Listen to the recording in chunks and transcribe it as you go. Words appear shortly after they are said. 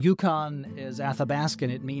Yukon is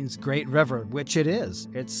Athabascan. It means great river, which it is.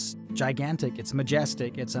 It's gigantic, it's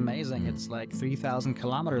majestic, it's amazing. It's like 3,000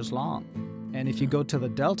 kilometers long. And if you go to the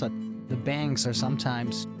delta, the banks are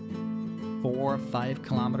sometimes 4 or 5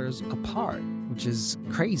 kilometers apart, which is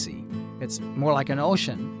crazy. It's more like an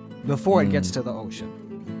ocean before it gets to the ocean.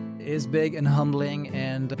 It is big and humbling,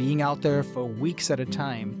 and being out there for weeks at a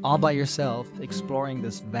time, all by yourself, exploring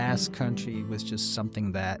this vast country was just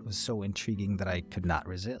something that was so intriguing that I could not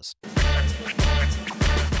resist.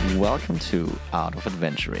 Welcome to Art of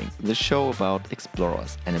Adventuring, the show about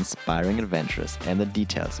explorers and inspiring adventurers and the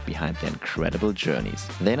details behind their incredible journeys.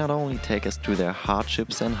 They not only take us through their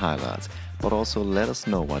hardships and highlights, but also let us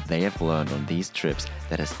know what they have learned on these trips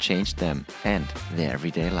that has changed them and their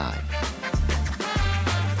everyday life.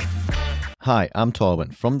 Hi, I'm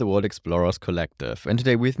Torben from the World Explorers Collective, and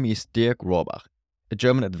today with me is Dirk Rohrbach, a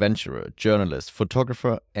German adventurer, journalist,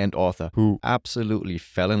 photographer, and author who absolutely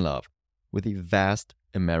fell in love with the vast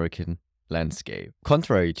American landscape.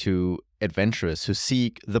 Contrary to adventurers who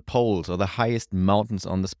seek the poles or the highest mountains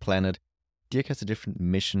on this planet, Dirk has a different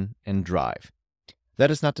mission and drive. That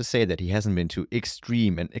is not to say that he hasn't been to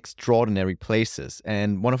extreme and extraordinary places,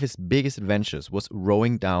 and one of his biggest adventures was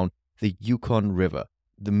rowing down the Yukon River,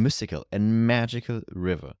 the mystical and magical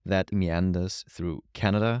river that meanders through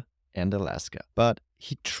Canada and Alaska. But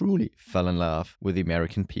he truly fell in love with the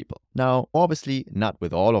American people. Now, obviously not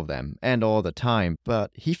with all of them and all the time,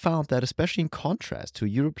 but he found that especially in contrast to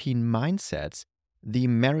European mindsets, the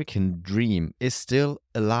American dream is still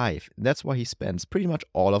alive. That's why he spends pretty much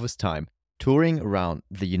all of his time touring around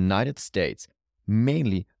the United States,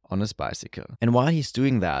 mainly on his bicycle. And while he's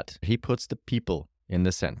doing that, he puts the people in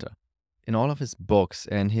the center. In all of his books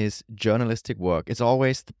and his journalistic work, it's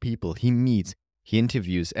always the people he meets, he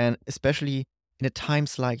interviews, and especially in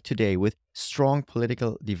times like today with strong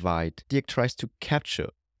political divide, Dirk tries to capture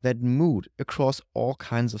that mood across all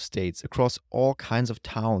kinds of states, across all kinds of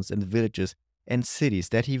towns and villages and cities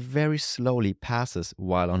that he very slowly passes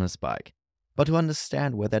while on his bike. But to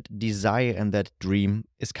understand where that desire and that dream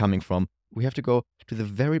is coming from, we have to go to the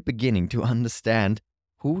very beginning to understand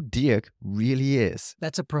who Dirk really is.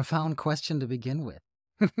 That's a profound question to begin with.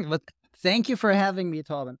 But thank you for having me,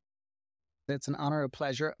 Torben. It's an honor, a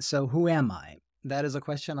pleasure. So who am I? That is a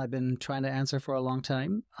question I've been trying to answer for a long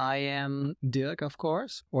time. I am Dirk, of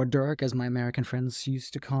course, or Dirk, as my American friends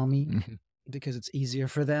used to call me, because it's easier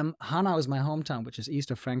for them. Hanau is my hometown, which is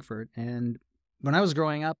east of Frankfurt. And when I was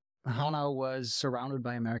growing up, Hanau was surrounded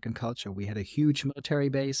by American culture. We had a huge military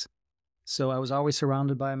base. So I was always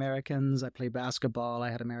surrounded by Americans. I played basketball.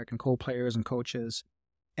 I had American co-players and coaches.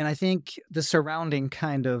 And I think the surrounding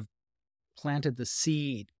kind of planted the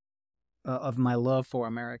seed of my love for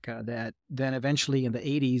America that then eventually in the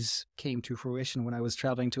 80s came to fruition when I was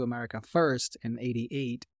traveling to America first in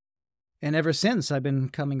 88. And ever since, I've been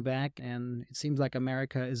coming back, and it seems like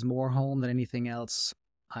America is more home than anything else.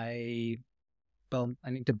 I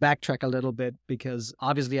need to backtrack a little bit because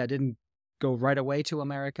obviously I didn't go right away to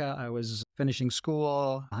America. I was finishing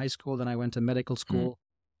school, high school, then I went to medical school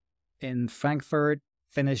in Frankfurt,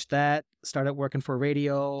 finished that, started working for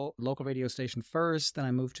radio, local radio station first, then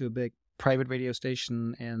I moved to a big private radio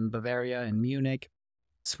station in Bavaria, in Munich,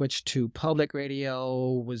 switched to public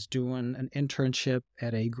radio, was doing an internship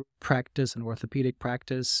at a group practice, an orthopedic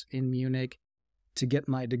practice in Munich, to get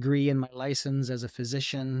my degree and my license as a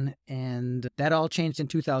physician. And that all changed in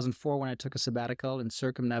 2004 when I took a sabbatical and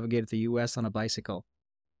circumnavigated the U.S. on a bicycle.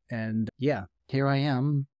 And yeah, here I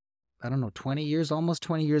am, I don't know, almost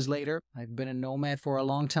 20 years later. I've been a nomad for a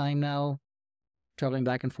long time now, traveling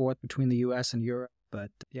back and forth between the U.S. and Europe.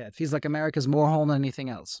 But yeah, it feels like America's more home than anything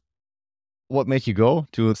else. What made you go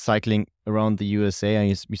to cycling around the USA? I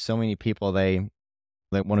used to be so many people, they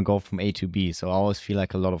want to go from A to B. So I always feel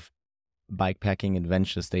like a lot of bikepacking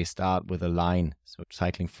adventures, they start with a line. So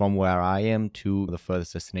cycling from where I am to the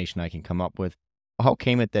furthest destination I can come up with. How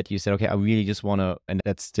came it that you said, okay, I really just want to, and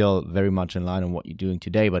that's still very much in line on what you're doing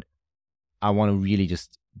today, but I want to really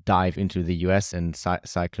just dive into the US and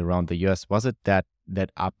cycle around the US. Was it that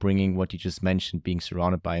upbringing, what you just mentioned, being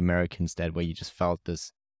surrounded by Americans, that where you just felt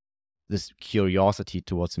this curiosity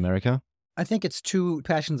towards America? I think it's two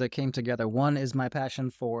passions that came together. One is my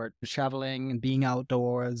passion for traveling and being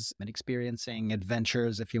outdoors and experiencing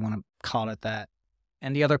adventures, if you want to call it that.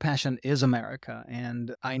 And the other passion is America.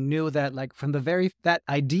 And I knew that that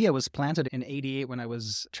idea was planted in 88 when I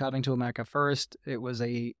was traveling to America first.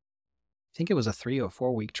 I think it was a 3 or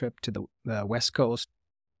 4 week trip to the West Coast.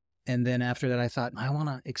 And then after that, I thought, I want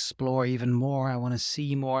to explore even more. I want to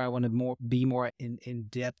see more. I want to be more in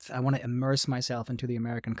depth. I want to immerse myself into the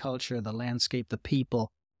American culture, the landscape, the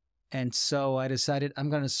people. And so I decided I'm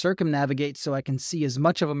going to circumnavigate so I can see as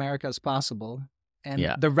much of America as possible. And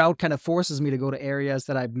Yeah. the route kind of forces me to go to areas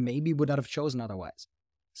that I maybe would not have chosen otherwise.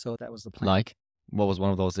 So that was the plan. Like, what was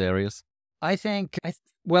one of those areas? I think, I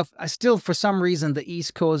still, for some reason, the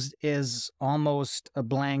East Coast is almost a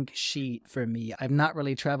blank sheet for me. I've not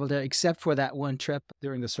really traveled there except for that one trip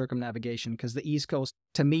during the circumnavigation, because the East Coast,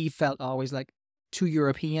 to me, felt always like too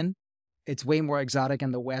European. It's way more exotic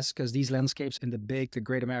in the West, because these landscapes in the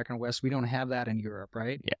Great American West, we don't have that in Europe,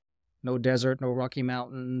 right? Yeah. No desert, no Rocky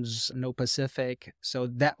Mountains, no Pacific. So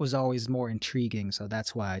that was always more intriguing. So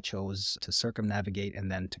that's why I chose to circumnavigate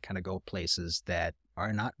and then to kind of go places that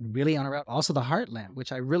are not really on a route. Also the heartland,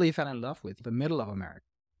 which I really fell in love with, the middle of America.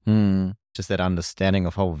 Just that understanding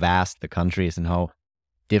of how vast the country is and how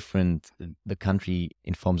different the country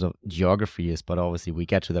in forms of geography is. But obviously we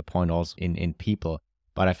get to that point also in people.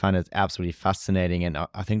 But I find it absolutely fascinating. And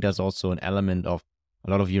I think there's also an element of a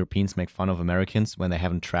lot of Europeans make fun of Americans when they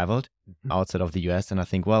haven't traveled outside of the US. And I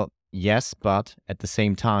think, well, yes, but at the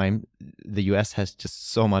same time, the US has just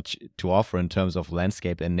so much to offer in terms of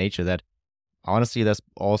landscape and nature that honestly, there's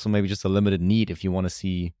also maybe just a limited need if you want to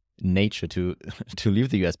see nature to leave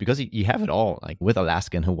the US, because you have it all, like with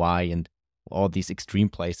Alaska and Hawaii and all these extreme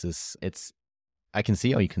places. I can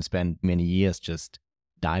see how you can spend many years just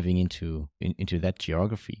diving into that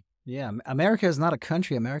geography. Yeah, America is not a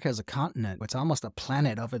country. America is a continent. It's almost a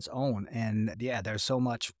planet of its own. And yeah, there's so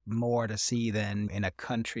much more to see than in a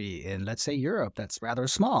country in, let's say, Europe that's rather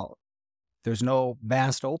small. There's no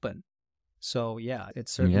vast open. So yeah,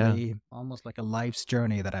 it's certainly almost like a life's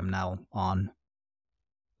journey that I'm now on.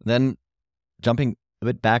 Then jumping a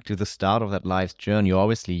bit back to the start of that life's journey,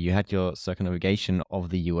 obviously you had your circumnavigation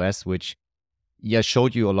of the US, which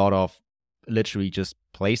showed you a lot of literally just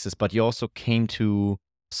places, but you also came to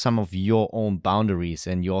some of your own boundaries,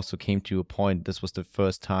 and you also came to a point, this was the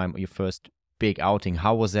first time, your first big outing.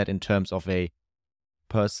 How was that in terms of a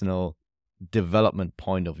personal development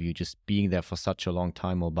point of view, just being there for such a long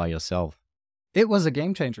time all by yourself? It was a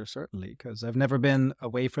game changer, certainly, because I've never been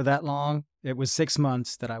away for that long. It was 6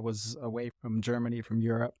 months that I was away from Germany, from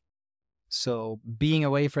Europe. So being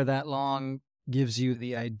away for that long gives you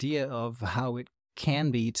the idea of how it can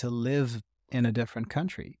be to live in a different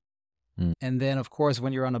country. And then, of course,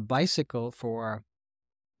 when you're on a bicycle for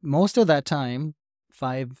most of that time,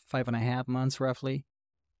 5.5 months roughly,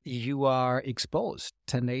 you are exposed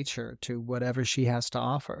to nature, to whatever she has to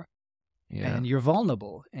offer. Yeah. And you're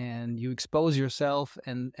vulnerable, and you expose yourself,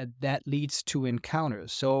 and that leads to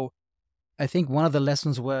encounters. So I think one of the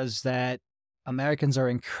lessons was that Americans are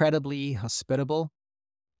incredibly hospitable,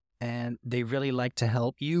 and they really like to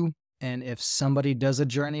help you. And if somebody does a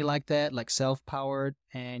journey like that, like self-powered,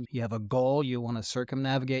 and you have a goal, you want to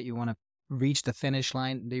circumnavigate, you want to reach the finish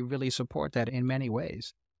line, they really support that in many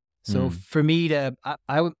ways. So for me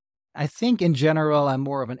I think in general, I'm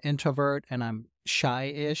more of an introvert, and I'm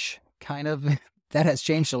shy-ish, kind of. That has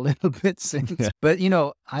changed a little bit since. Yeah. But,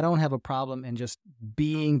 I don't have a problem in just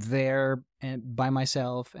being there and by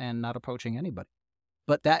myself and not approaching anybody.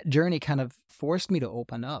 But that journey kind of forced me to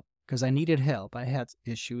open up, because I needed help. I had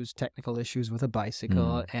technical issues with a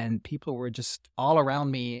bicycle, and people were just all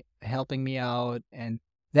around me helping me out. And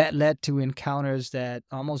that led to encounters that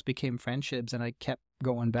almost became friendships, and I kept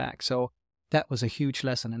going back. So that was a huge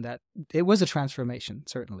lesson, and that it was a transformation,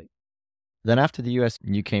 certainly. Then after the US,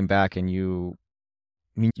 you came back and you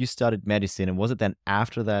started medicine. And was it then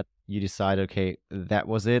after that you decided, okay, that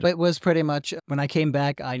was it? It was pretty much, when I came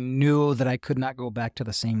back, I knew that I could not go back to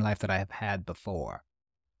the same life that I have had before.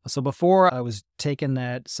 So before I was taking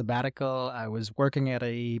that sabbatical, I was working at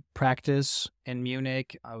a practice in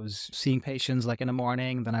Munich. I was seeing patients like in the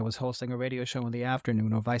morning, then I was hosting a radio show in the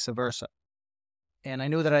afternoon, or vice versa. And I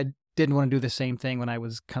knew that I didn't want to do the same thing when I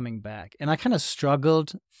was coming back. And I kind of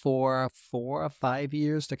struggled for 4 or 5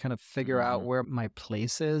 years to kind of figure out where my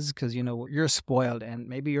place is, because, you're spoiled, and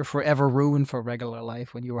maybe you're forever ruined for regular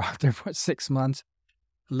life when you were out there for 6 months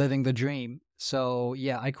living the dream. So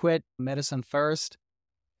yeah, I quit medicine first.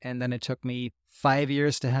 And then it took me 5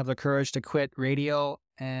 years to have the courage to quit radio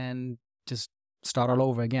and just start all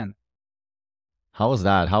over again. How was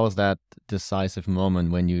that? How was that decisive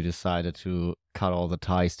moment when you decided to cut all the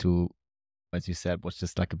ties to, as you said, was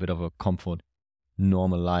just like a bit of a comfort,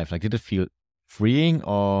 normal life? Like, did it feel freeing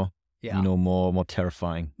or, more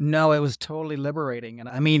terrifying? No, it was totally liberating. And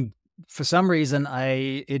I mean, for some reason,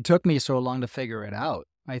 it took me so long to figure it out.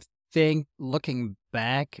 I think looking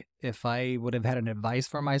back, if I would have had an advice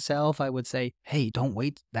for myself, I would say, hey, don't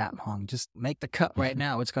wait that long. Just make the cut right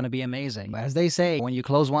now. It's going to be amazing. As they say, when you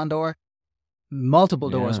close one door, multiple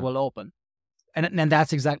doors will open. And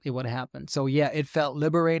that's exactly what happened. So yeah, it felt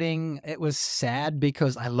liberating. It was sad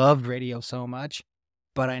because I loved radio so much,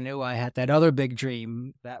 but I knew I had that other big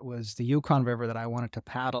dream that was the Yukon River that I wanted to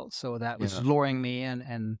paddle. So that was luring me in.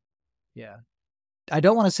 And yeah, I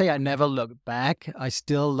don't want to say I never looked back. I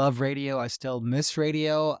still love radio. I still miss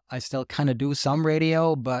radio. I still kind of do some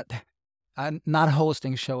radio, but I'm not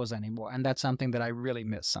hosting shows anymore. And that's something that I really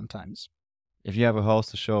miss sometimes. If you ever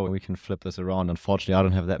host a show, we can flip this around. Unfortunately, I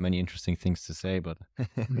don't have that many interesting things to say, but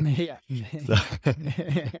yeah.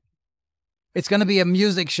 It's going to be a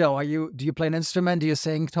music show. Do you play an instrument? Do you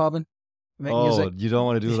sing, Torben? Make music? You don't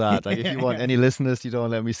want to do that. Like, if you want any listeners, you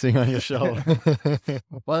don't let me sing on your show.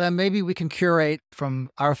 Well, then maybe we can curate from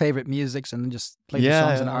our favorite musics and just play the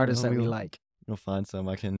songs and artists that we like. You'll find some.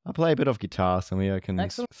 I'll play a bit of guitar, so maybe I can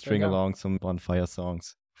string along some bonfire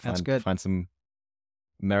songs. That's good. Find some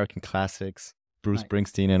American classics, Bruce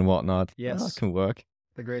Springsteen and whatnot. Yes. That can work.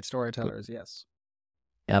 The great storytellers, yes.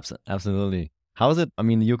 Absolutely. How is it? I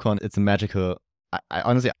mean, the Yukon, it's a magical... I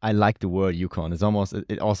honestly, I like the word Yukon. It's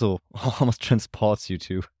it also almost transports you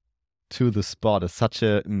to the spot. It's such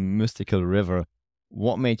a mystical river.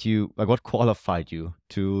 What made you, like, what qualified you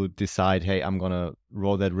to decide, hey, I'm going to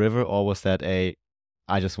row that river? Or was that I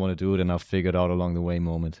just want to do it and I'll figure it out along the way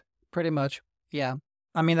moment? Pretty much, yeah.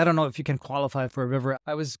 I mean, I don't know if you can qualify for a river.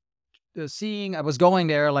 I was going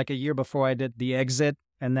there like a year before I did the exit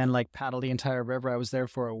and then like paddle the entire river. I was there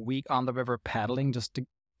for a week on the river paddling just to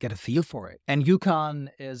get a feel for it. And Yukon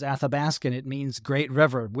is Athabascan. It means great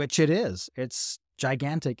river, which it is. It's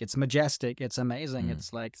gigantic. It's majestic. It's amazing.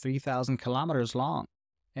 It's like 3,000 kilometers long.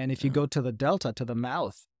 And if you go to the delta, to the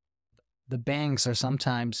mouth, the banks are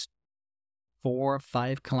sometimes 4 or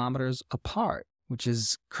 5 kilometers apart, which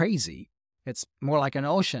is crazy. It's more like an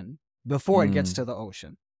ocean before it gets to the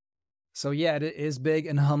ocean. So yeah, it is big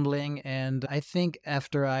and humbling. And I think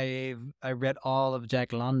after I read all of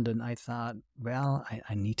Jack London, I thought, well,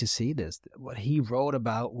 I need to see this. What he wrote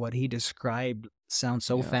about, what he described sounds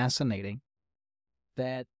so fascinating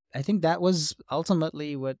that I think that was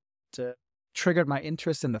ultimately what triggered my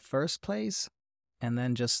interest in the first place. And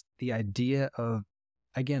then just the idea of,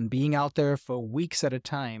 again, being out there for weeks at a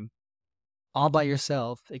time, all by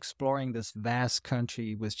yourself, exploring this vast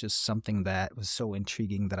country was just something that was so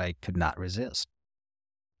intriguing that I could not resist.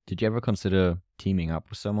 Did you ever consider teaming up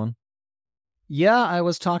with someone? Yeah, I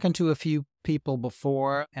was talking to a few people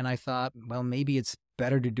before, and I thought, well, maybe it's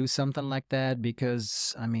better to do something like that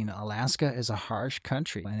because, I mean, Alaska is a harsh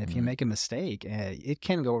country. And if you make a mistake, it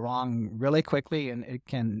can go wrong really quickly and it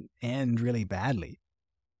can end really badly.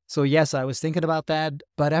 So yes, I was thinking about that.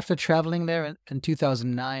 But after traveling there in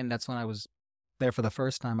 2009, that's when I was there for the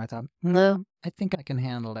first time, I thought, no, I think I can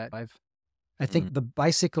handle that. I think the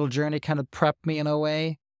bicycle journey kind of prepped me in a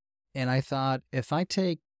way. And I thought, if I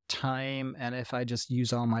take time and if I just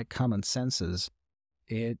use all my common senses,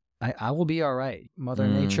 I will be all right. Mother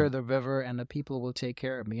Nature, the river, and the people will take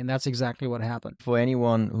care of me. And that's exactly what happened. For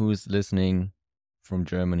anyone who's listening from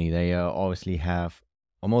Germany, they obviously have,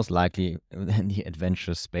 or most likely in the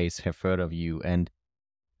adventure space, have heard of you. And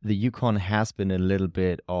the Yukon has been a little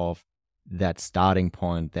bit of that starting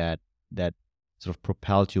point that sort of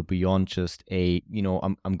propelled you beyond just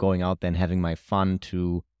I'm going out there and having my fun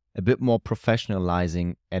to a bit more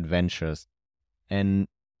professionalizing adventures. And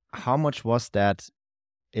how much was that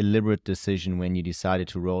a deliberate decision when you decided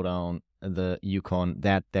to row down the Yukon,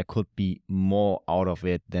 that there could be more out of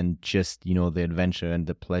it than just, the adventure and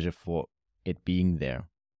the pleasure for it being there?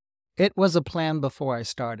 It was a plan before I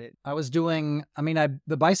started. I was doing,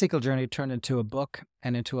 the bicycle journey turned into a book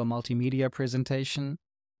and into a multimedia presentation,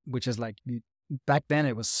 which is like, back then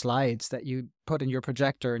it was slides that you put in your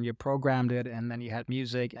projector and you programmed it, and then you had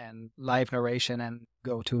music and live narration and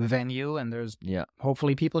go to a venue and there's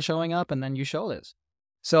hopefully people showing up and then you show this.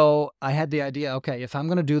 So I had the idea, okay, if I'm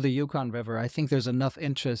going to do the Yukon River, I think there's enough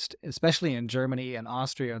interest, especially in Germany and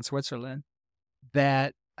Austria and Switzerland,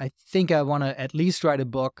 that I think I want to at least write a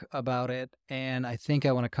book about it, and I think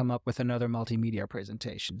I want to come up with another multimedia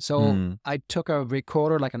presentation. So I took a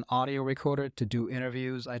recorder, like an audio recorder, to do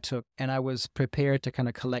interviews. And I was prepared to kind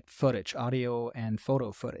of collect footage, audio and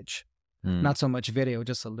photo footage. Not so much video,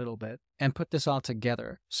 just a little bit, and put this all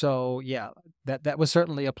together. So yeah, that was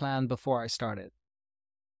certainly a plan before I started.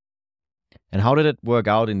 And how did it work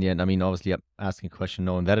out in the end? I mean, obviously I'm asking a question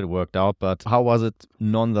knowing that it worked out, but how was it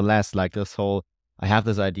nonetheless, like this whole, I have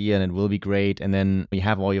this idea and it will be great, and then you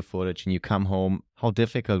have all your footage and you come home. How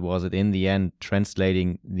difficult was it in the end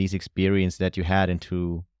translating these experiences that you had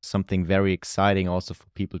into something very exciting also for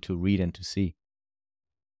people to read and to see?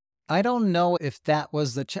 I don't know if that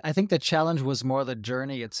was I think the challenge was more the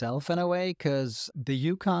journey itself in a way, because the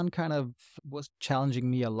Yukon kind of was challenging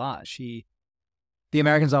me a lot. The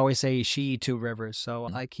Americans always say she two rivers, so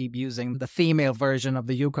I keep using the female version of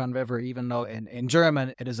the Yukon River, even though in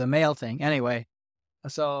German it is a male thing. Anyway,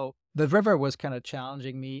 so the river was kind of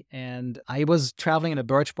challenging me, and I was traveling in a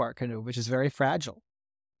birch bark canoe, which is very fragile.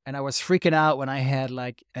 And I was freaking out when I had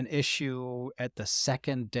like an issue at the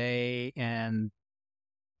second day, and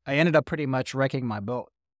I ended up pretty much wrecking my boat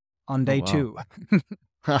on Oh, day wow. 2.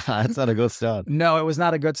 That's not a good start. No, it was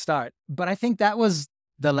not a good start. But I think that was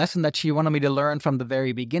the lesson that she wanted me to learn from the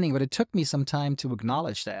very beginning. But it took me some time to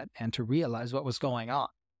acknowledge that and to realize what was going on,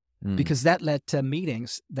 because that led to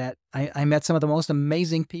meetings that I met some of the most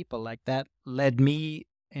amazing people. Like that led me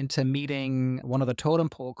into meeting one of the totem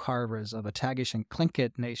pole carvers of the Tagish and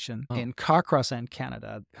Tlingit Nation in Carcross End,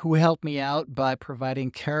 Canada, who helped me out by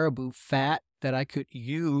providing caribou fat that I could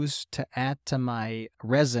use to add to my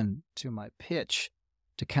resin, to my pitch,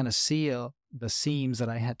 to kind of seal the seams that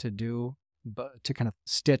I had to do, but to kind of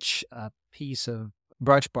stitch a piece of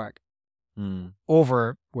birch bark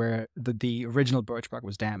over where the original birch bark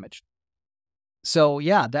was damaged. So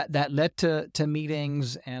yeah, that led to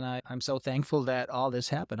meetings, and I'm so thankful that all this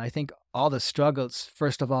happened. I think all the struggles,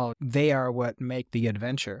 first of all, they are what make the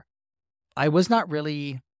adventure. I was not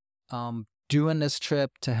really doing this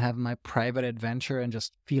trip to have my private adventure and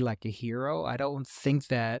just feel like a hero. I don't think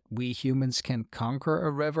that we humans can conquer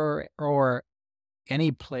a river or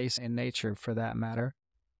any place in nature for that matter.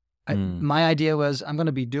 My idea was I'm going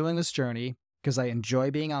to be doing this journey because I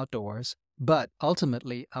enjoy being outdoors, but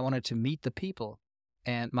ultimately I wanted to meet the people,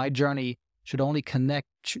 and my journey should only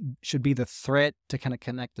should be the thread to kind of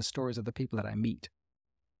connect the stories of the people that I meet.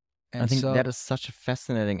 And I think that is such a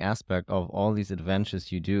fascinating aspect of all these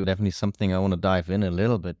adventures you do. Definitely something I want to dive in a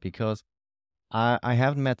little bit, because I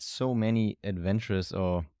haven't met so many adventurers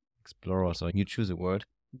or explorers, or you choose a word,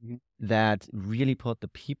 that really put the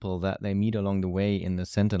people that they meet along the way in the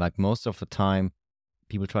center. Like most of the time,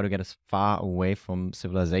 people try to get as far away from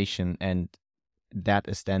civilization, and that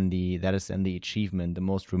is then the achievement, the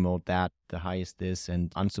most remote that, the highest this,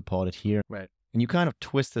 and unsupported here. Right. And you kind of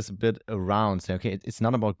twist this a bit around, say, okay, it's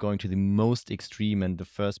not about going to the most extreme and the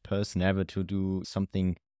first person ever to do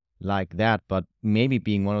something like that, but maybe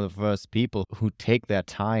being one of the first people who take their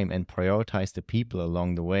time and prioritize the people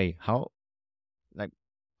along the way. How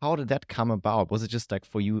did that come about? Was it just like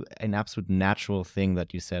for you an absolute natural thing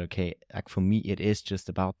that you said, okay, like for me, it is just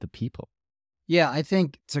about the people? Yeah, I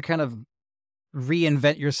think to kind of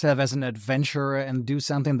reinvent yourself as an adventurer and do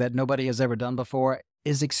something that nobody has ever done before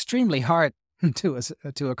is extremely hard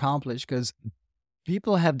to accomplish, because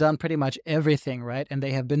people have done pretty much everything, right? And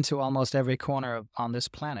they have been to almost every corner on this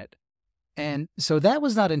planet. And so that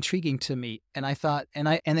was not intriguing to me. And I thought,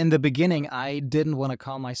 and in the beginning, I didn't want to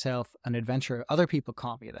call myself an adventurer. Other people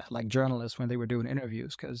called me that, like journalists when they were doing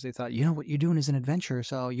interviews, because they thought, what you're doing is an adventurer,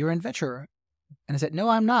 so you're an adventurer. And I said, no,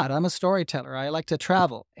 I'm not. I'm a storyteller. I like to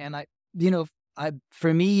travel. And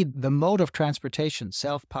for me, the mode of transportation,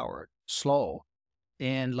 self-powered, slow,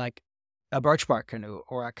 and like a birch bark canoe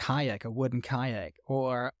or a kayak, a wooden kayak,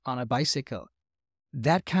 or on a bicycle,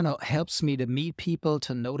 that kind of helps me to meet people,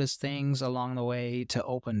 to notice things along the way, to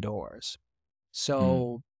open doors.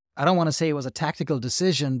 So I don't want to say it was a tactical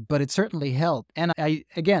decision, but it certainly helped. And I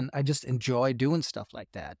just enjoy doing stuff like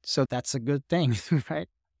that. So that's a good thing, right?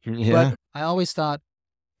 Yeah. But I always thought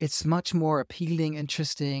it's much more appealing,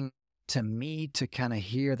 interesting to me to kind of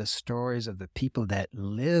hear the stories of the people that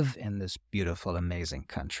live in this beautiful, amazing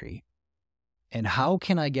country. And how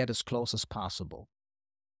can I get as close as possible?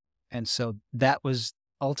 And so that was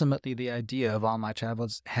ultimately the idea of all my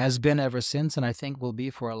travels, has been ever since, and I think will be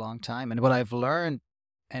for a long time. And what I've learned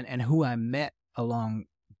and who I met along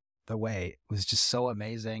the way was just so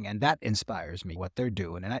amazing. And that inspires me, what they're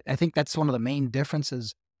doing. And I think that's one of the main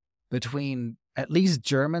differences between at least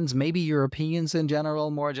Germans, maybe Europeans in general,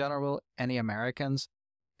 more general, any Americans,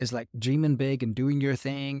 is like dreaming big and doing your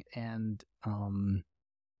thing, and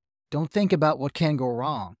don't think about what can go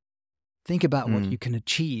wrong. Think about what you can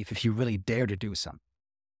achieve if you really dare to do something.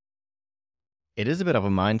 It is a bit of a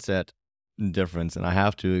mindset difference, and I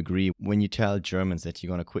have to agree. When you tell Germans that you're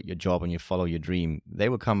going to quit your job and you follow your dream, they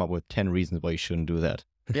will come up with 10 reasons why you shouldn't do that.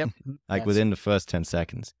 Yep. Like within the first 10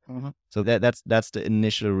 seconds. So that's the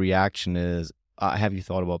initial reaction is, have you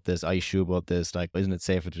thought about this? Are you sure about this? Like, isn't it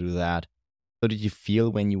safer to do that? So did you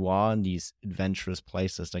feel when you are in these adventurous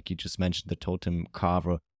places, like you just mentioned, the totem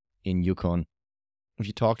carver in Yukon, if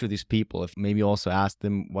you talk to these people, if maybe also ask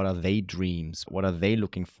them what are their dreams, what are they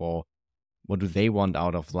looking for, what do they want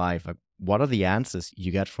out of life? Like, what are the answers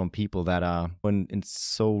you get from people that are in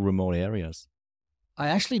so remote areas? I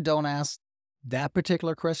actually don't ask that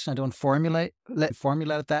particular question. I don't formulate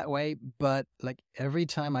it that way. But like every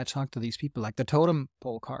time I talk to these people, like the totem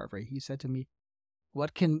pole carver, he said to me,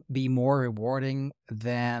 what can be more rewarding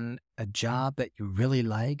than a job that you really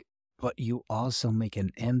like, but you also make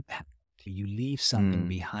an impact? You leave something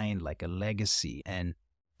behind, like a legacy. And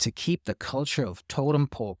to keep the culture of totem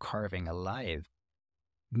pole carving alive,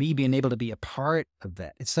 me being able to be a part of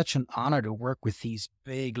that, it's such an honor to work with these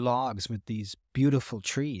big logs, with these beautiful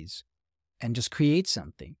trees, and just create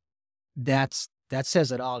something. That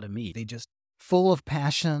says it all to me. They just full of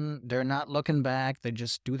passion. They're not looking back. They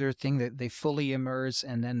just do their thing. They fully immerse,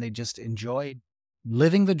 and then they just enjoy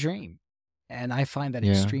living the dream. And I find that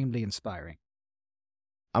extremely inspiring.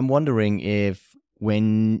 I'm wondering if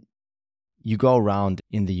when you go around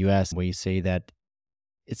in the US where you say that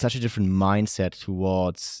it's such a different mindset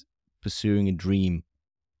towards pursuing a dream,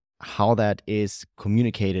 how that is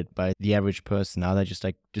communicated by the average person. Are they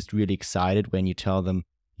just really excited when you tell them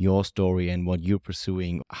your story and what you're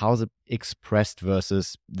pursuing? How's it expressed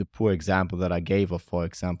versus the poor example that I gave of, for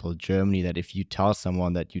example, Germany, that if you tell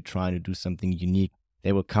someone that you're trying to do something unique,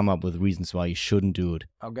 they will come up with reasons why you shouldn't do it.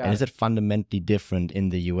 And is it fundamentally different in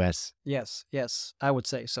the US? Yes, I would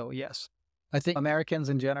say so, yes. I think Americans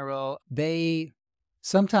in general, they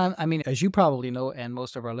sometimes, I mean, as you probably know, and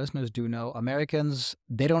most of our listeners do know, Americans,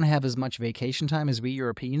 they don't have as much vacation time as we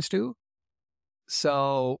Europeans do.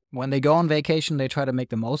 So when they go on vacation, they try to make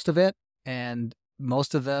the most of it. And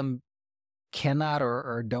most of them cannot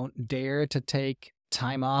or don't dare to take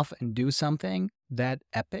time off and do something that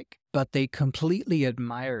epic, but they completely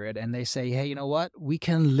admire it. And they say, hey, you know what? We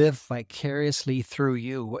can live vicariously through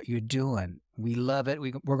you, what you're doing. We love it.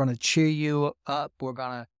 We're going to cheer you up. We're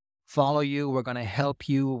going to follow you. We're going to help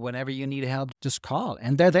you whenever you need help. Just call.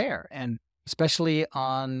 And they're there. And especially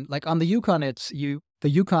on the Yukon, the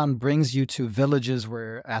Yukon brings you to villages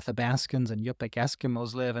where Athabascans and Yupik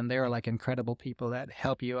Eskimos live, and they're like incredible people that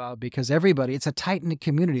help you out because it's a tight-knit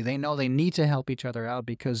community. They know they need to help each other out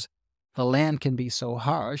because the land can be so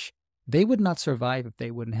harsh. They would not survive if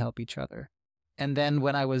they wouldn't help each other. And then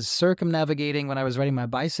when I was circumnavigating, when I was riding my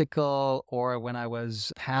bicycle, or when I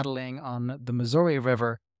was paddling on the Missouri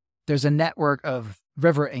River, there's a network of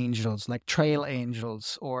river angels, like trail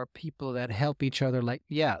angels, or people that help each other,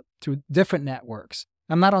 through different networks.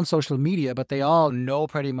 I'm not on social media, but they all know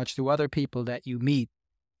pretty much through other people that you meet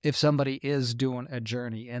if somebody is doing a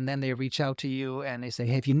journey. And then they reach out to you and they say,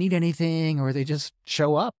 hey, if you need anything, or they just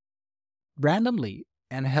show up randomly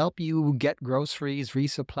and help you get groceries,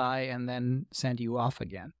 resupply, and then send you off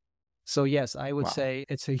again. So yes, I would say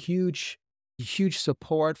it's a huge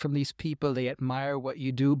support from these people. They admire what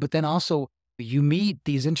you do, but then also you meet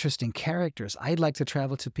these interesting characters. I'd like to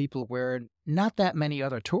travel to people where not that many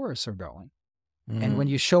other tourists are going. Mm-hmm. And when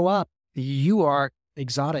you show up, you are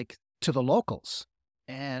exotic to the locals.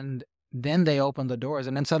 And then they open the doors,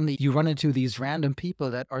 and then suddenly you run into these random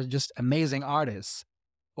people that are just amazing artists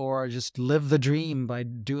or just live the dream by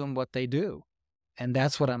doing what they do. And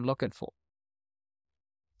that's what I'm looking for.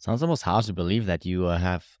 Sounds almost hard to believe that you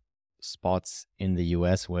have spots in the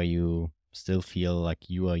US where you still feel like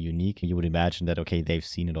you are unique. You would imagine that, okay, they've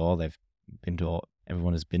seen it all. They've been to all,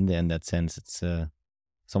 everyone has been there in that sense. It's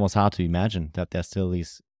almost hard to imagine that there's still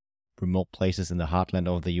these remote places in the heartland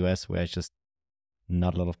of the US where it's just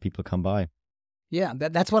not a lot of people come by. Yeah,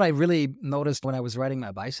 that's what I really noticed when I was riding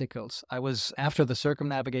my bicycles. After the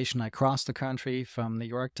circumnavigation, I crossed the country from New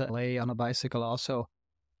York to LA on a bicycle also.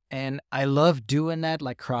 And I love doing that,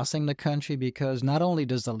 like crossing the country, because not only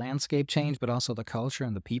does the landscape change, but also the culture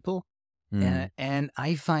and the people. And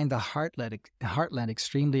I find the heartland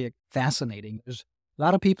extremely fascinating. There's a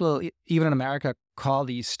lot of people, even in America, call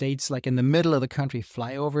these states, like in the middle of the country,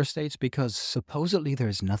 flyover states, because supposedly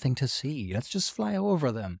there's nothing to see. Let's just fly over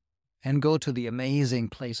them and go to the amazing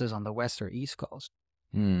places on the west or east coast.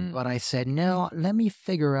 But I said, no, let me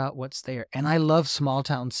figure out what's there. And I love small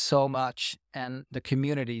towns so much, and the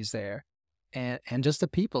communities there, and just the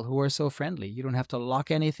people who are so friendly. You don't have to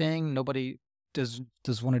lock anything. Nobody does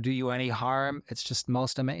want to do you any harm. It's just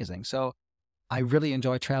most amazing. So I really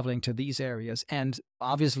enjoy traveling to these areas. And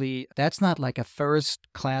obviously, that's not like a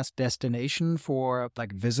first-class destination for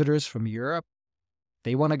like visitors from Europe.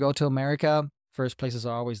 They want to go to America. First places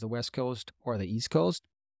are always the West Coast or the East Coast.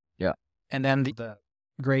 Yeah. And then the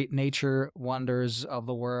great nature wonders of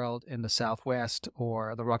the world in the Southwest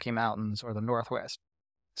or the Rocky Mountains or the Northwest.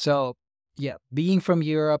 So, yeah, being from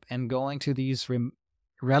Europe and going to these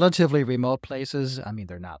relatively remote places, I mean,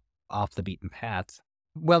 they're not off the beaten path.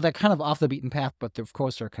 Well, they're kind of off the beaten path, but of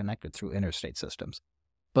course they're connected through interstate systems.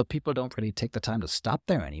 but people don't really take the time to stop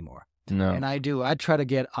there anymore. No. And I do. I try to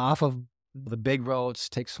get off of the big roads,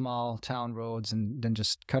 take small town roads, and then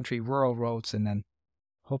just country, rural roads, and then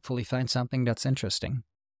hopefully find something that's interesting.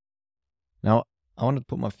 Now, I want to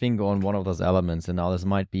put my finger on one of those elements, and now this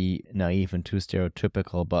might be naive and too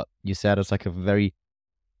stereotypical, but you said it's like a very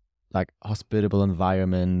hospitable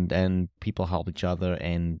environment and people help each other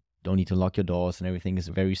and don't need to lock your doors and everything is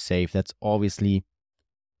very safe. That's obviously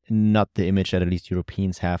not the image that at least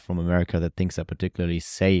Europeans have from America, that things are particularly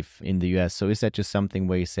safe in the US. So is that just something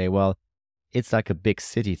where you say, well, it's like a big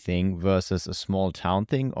city thing versus a small town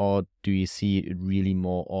thing, or do you see it really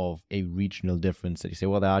more of a regional difference that you say,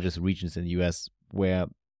 well, there are just regions in the US where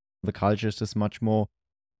the culture is just much more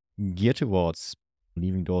geared towards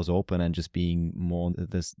leaving doors open and just being more on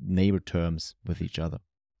this neighbor terms with each other?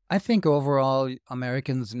 I think overall,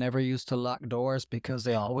 Americans never used to lock doors because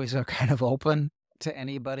they always are kind of open to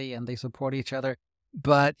anybody and they support each other.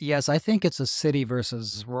 But yes, I think it's a city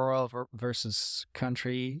versus rural versus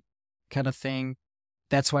country kind of thing.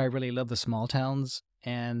 That's why I really love the small towns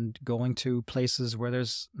and going to places where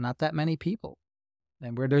there's not that many people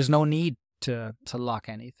and where there's no need to lock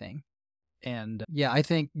anything. And yeah, I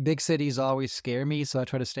think big cities always scare me, so I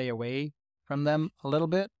try to stay away from them a little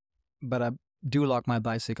bit. But I do lock my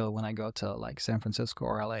bicycle when I go to like San Francisco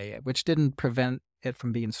or LA, which didn't prevent it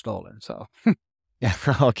from being stolen. So Yeah.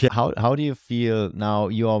 Okay. How do you feel now?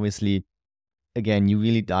 You obviously, again, you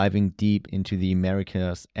really diving deep into the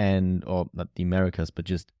Americas or not the Americas, but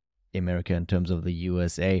just America in terms of the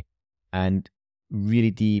USA, and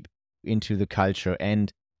really deep into the culture.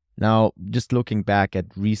 And now just looking back at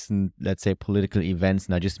recent, let's say, political events,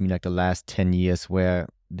 and I just mean like the last 10 years where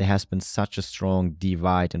there has been such a strong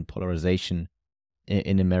divide and polarization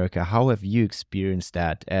in America. How have you experienced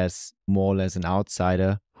that as more or less an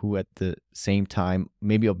outsider who at the same time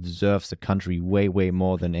maybe observes the country way, way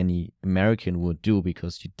more than any American would do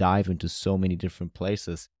because you dive into so many different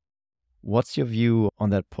places? What's your view on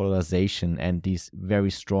that polarization and these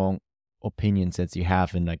very strong opinions that you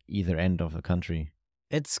have in like either end of the country?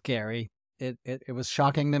 it's scary. It was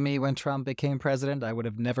shocking to me when Trump became president. I would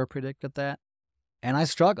have never predicted that. And I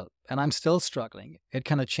struggled, and I'm still struggling. It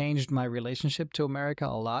kind of changed my relationship to America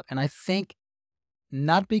a lot. And I think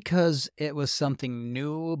not because it was something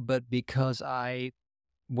new, but because I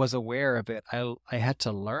was aware of it. I had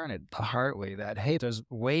to learn it the hard way that, hey, there's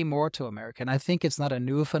way more to America. And I think it's not a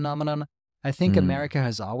new phenomenon. I think America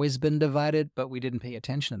has always been divided, but we didn't pay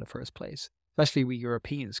attention in the first place, especially we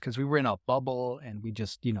Europeans, because we were in a bubble and we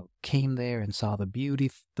just, came there and saw the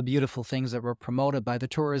beautiful things that were promoted by the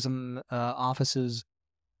tourism offices.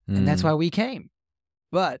 And that's why we came.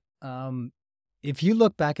 But if you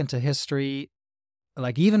look back into history,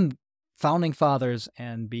 like even founding fathers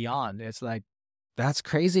and beyond, it's like, that's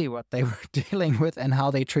crazy what they were dealing with and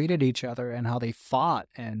how they treated each other and how they fought.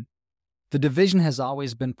 And the division has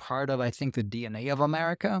always been part of, I think, the DNA of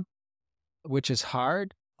America, which is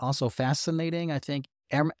hard, also fascinating. I think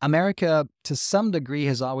America, to some degree,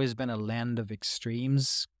 has always been a land of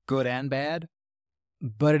extremes, good and bad,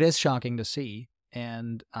 but it is shocking to see.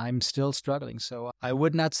 And I'm still struggling. So I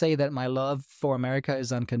would not say that my love for America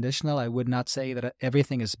is unconditional. I would not say that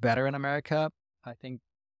everything is better in America. I think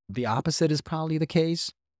the opposite is probably the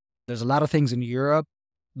case. There's a lot of things in Europe,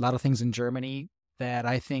 a lot of things in Germany that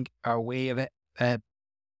I think are way of it.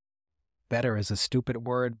 Better is a stupid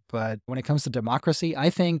word, but when it comes to democracy, I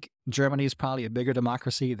think Germany is probably a bigger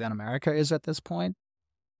democracy than America is at this point.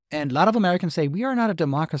 And a lot of Americans say, we are not a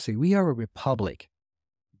democracy, we are a republic.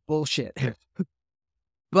 Bullshit.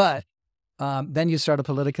 But then you start a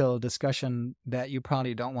political discussion that you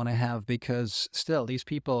probably don't want to have, because still these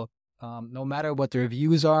people, no matter what their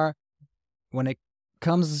views are, when it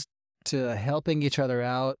comes to helping each other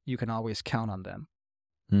out, you can always count on them.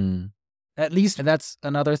 At least that's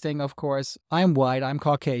another thing, of course. I'm white, I'm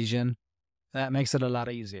Caucasian. That makes it a lot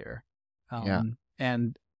easier.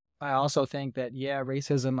 And I also think that,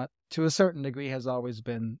 racism to a certain degree has always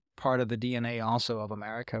been part of the DNA also of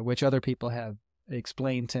America, which other people have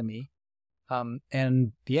explained to me.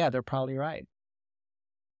 And they're probably right.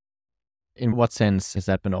 In what sense has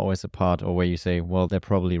that been always a part, or where you say, well, they're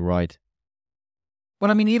probably right? Well,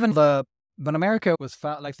 I mean, even when America was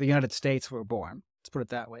like the United States were born, let's put it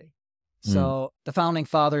that way. So the founding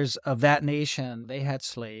fathers of that nation, they had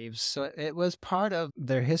slaves. So it was part of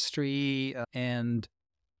their history, and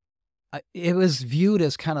it was viewed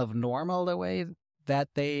as kind of normal the way that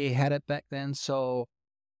they had it back then. So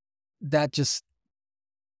that just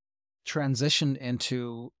transitioned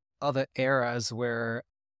into other eras where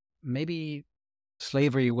maybe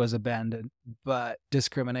slavery was abandoned, but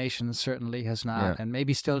discrimination certainly has Yeah. not. And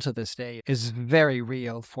maybe still to this day is very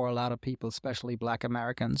real for a lot of people, especially Black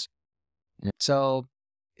Americans. Yeah. So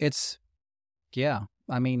it's, yeah,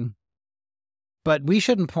 I mean, but we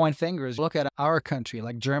shouldn't point fingers. Look at our country,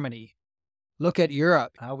 like Germany. Look at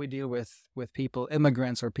Europe, how we deal with people,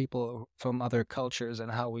 immigrants or people from other cultures,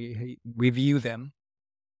 and how we view them.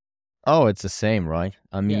 Oh, it's the same, right?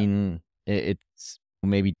 I Yeah. mean, it's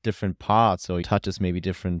maybe different parts, or it touches maybe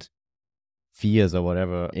different fears or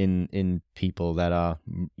whatever in people that are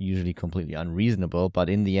usually completely unreasonable. But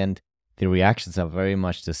in the end, the reactions are very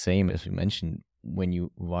much the same as we mentioned. When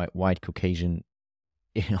you white Caucasian,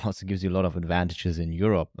 it also gives you a lot of advantages in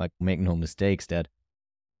Europe. Like, make no mistakes that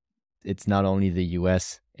it's not only the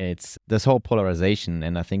US, it's this whole polarization.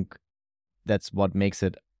 And I think that's what makes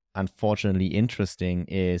it unfortunately interesting,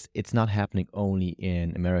 is it's not happening only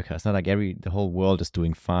in America. It's not like the whole world is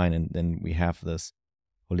doing fine, and then we have this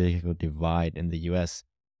political divide in the US.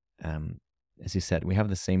 As you said, we have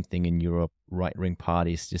the same thing in Europe. Right-wing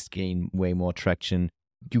parties just gain way more traction.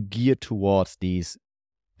 You gear towards these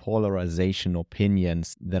polarization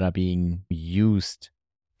opinions that are being used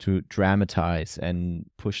to dramatize and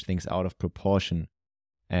push things out of proportion.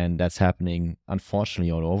 And that's happening,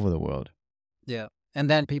 unfortunately, all over the world. Yeah. And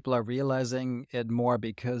then people are realizing it more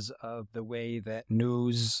because of the way that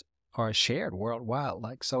news are shared worldwide.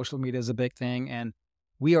 Like, social media is a big thing, and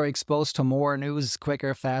we are exposed to more news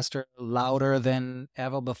quicker, faster, louder than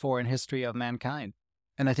ever before in history of mankind.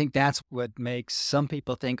 And I think that's what makes some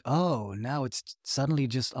people think, oh, now it's suddenly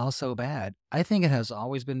just all so bad. I think it has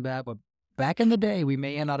always been bad, but back in the day, we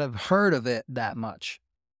may not have heard of it that much.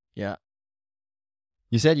 Yeah.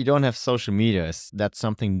 You said you don't have social media. Is that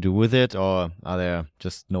something to do with it, or are there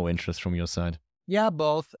just no interest from your side? Yeah,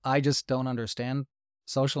 both. I just don't understand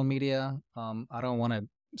social media. I don't want to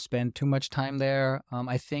spend too much time there.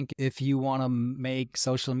 I think if you want to make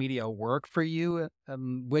social media work for you,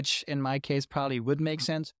 which in my case probably would make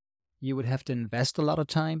sense, you would have to invest a lot of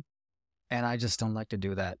time. And I just don't like to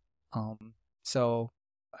do that. So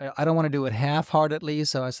I don't want to do it half-heartedly.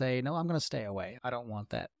 So I say, no, I'm going to stay away. I don't want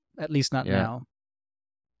that, at least not Yeah. now.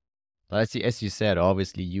 But as you said,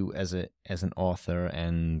 obviously you as an author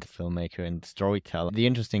and filmmaker and storyteller, the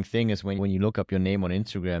interesting thing is when you look up your name on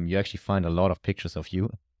Instagram, you actually find a lot of pictures of you.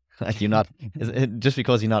 Like, you're not just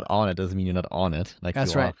because you're not on it doesn't mean you're not on it. Like,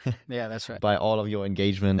 That's you right. are. Yeah, that's right. By all of your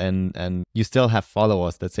engagement, and you still have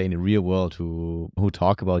followers, let's say, in the real world who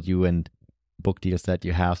talk about you and book deals that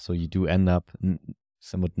you have. So you do end up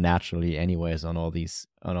somewhat naturally, anyways, on all these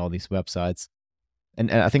websites.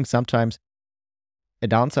 And I think sometimes a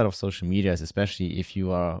downside of social media is, especially if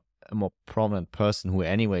you are a more prominent person who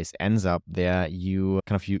anyways ends up there, you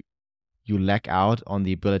lack out on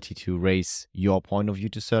the ability to raise your point of view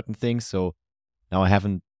to certain things. So now I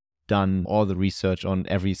haven't done all the research on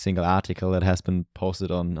every single article that has been posted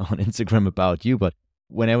on Instagram about you, but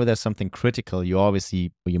whenever there's something critical, you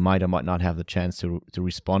might or might not have the chance to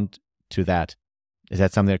respond to that. Is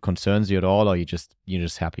that something that concerns you at all, or you're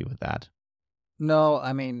just happy with that? No,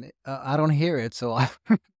 I mean, I don't hear it, so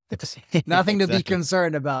it's nothing to be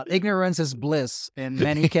concerned about. Ignorance is bliss in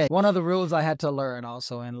many cases. One of the rules I had to learn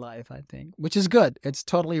also in life, I think, which is good. It's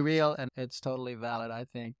totally real and it's totally valid, I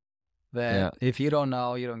think, that if you don't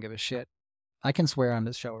know, you don't give a shit. I can swear on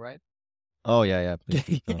this show, right? Oh, yeah.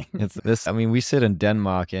 Please do. It's this. I mean, we sit in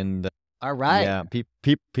Denmark, and all right. Yeah,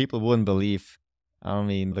 people wouldn't believe. I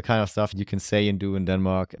mean, the kind of stuff you can say and do in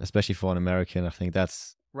Denmark, especially for an American, I think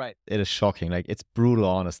that's right. It is shocking. Like, it's brutal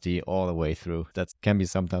honesty all the way through. That can be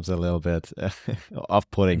sometimes a little bit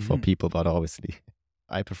off-putting for people, but obviously,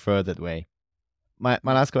 I prefer that way. My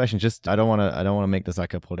last question, just I don't want to make this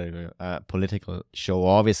like a political show,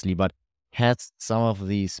 obviously, but has some of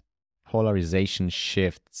these polarization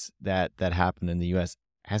shifts that happen in the US,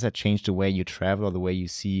 has that changed the way you travel or the way you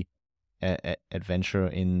see adventure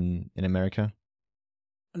in America?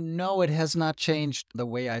 No, it has not changed the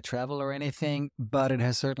way I travel or anything, but it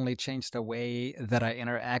has certainly changed the way that I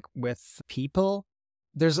interact with people.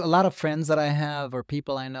 There's a lot of friends that I have or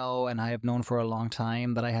people I know and I have known for a long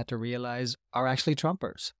time that I had to realize are actually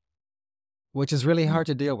Trumpers, which is really hard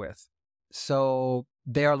to deal with. So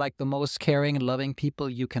they're like the most caring and loving people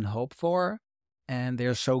you can hope for, and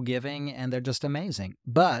they're so giving and they're just amazing.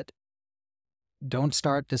 But don't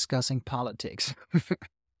start discussing politics.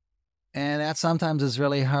 And that sometimes is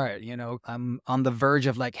really hard. You know, I'm on the verge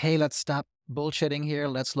of like, hey, let's stop bullshitting here.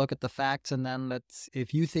 Let's look at the facts. And then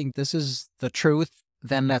if you think this is the truth,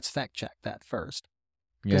 then let's fact check that first.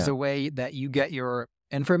 Because the way that you get your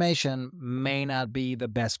information may not be the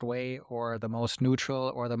best way or the most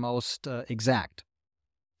neutral or the most exact.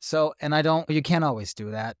 So, and you can't always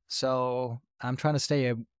do that. So I'm trying to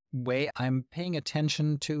stay away. I'm paying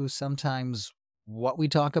attention to sometimes what we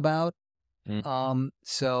talk about.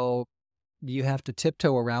 So you have to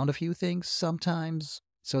tiptoe around a few things sometimes.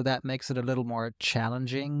 So that makes it a little more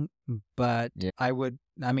challenging. But Yeah.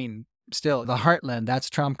 still, the heartland, that's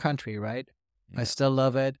Trump country, right? I still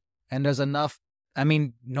love it. And there's enough.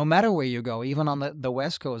 No matter where you go, even on the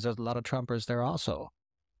West Coast, there's a lot of Trumpers there also.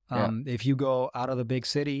 If you go out of the big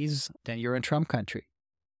cities, then you're in Trump country.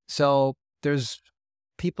 So there's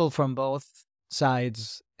people from both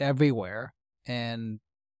sides everywhere. And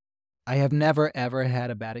I have never, ever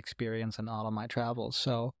had a bad experience in all of my travels.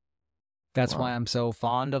 So that's why I'm so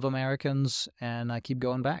fond of Americans, and I keep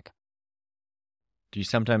going back. Do you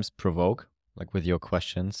sometimes provoke, like with your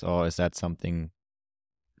questions, or is that something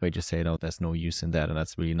where you just say, no, there's no use in that, and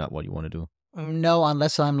that's really not what you want to do? No,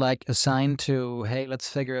 unless I'm like assigned to, hey, let's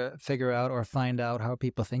figure out or find out how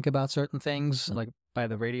people think about certain things, like by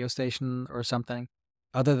the radio station or something.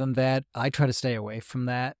 Other than that, I try to stay away from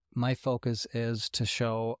that. My focus is to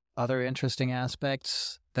show other interesting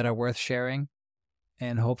aspects that are worth sharing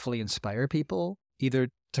and hopefully inspire people either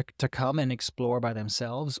to come and explore by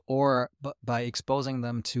themselves or by exposing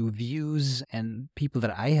them to views and people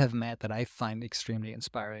that I have met that I find extremely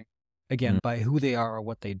inspiring, again, by who they are or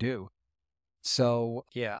what they do. So,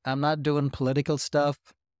 yeah, I'm not doing political stuff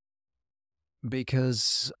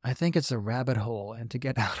because I think it's a rabbit hole, and to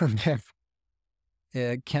get out of there,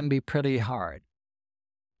 it can be pretty hard.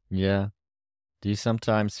 Yeah. Do you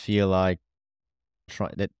sometimes feel like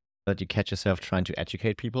that you catch yourself trying to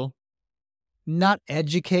educate people? Not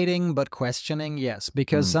educating, but questioning, yes,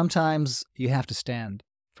 because sometimes you have to stand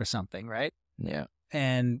for something, right? Yeah.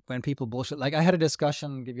 And when people bullshit, like I had a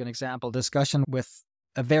discussion, give you an example, with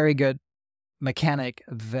a very good mechanic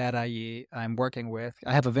that I'm working with.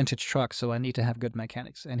 I have a vintage truck, so I need to have good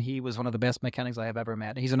mechanics. And he was one of the best mechanics I have ever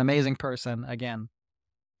met. He's an amazing person. Again,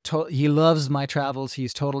 he loves my travels.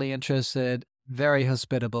 He's totally interested, very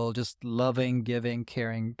hospitable, just loving, giving,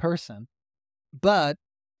 caring person. But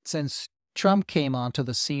since Trump came onto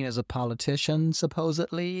the scene as a politician,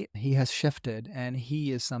 supposedly, he has shifted, and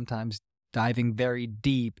he is sometimes diving very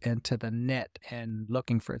deep into the net and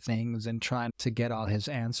looking for things and trying to get all his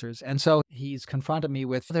answers. And so he's confronted me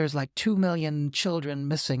with, there's like 2 million children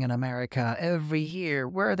missing in America every year.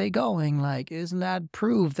 Where are they going? Like, isn't that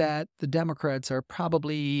proof that the Democrats are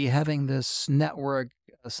probably having this network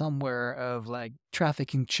somewhere of like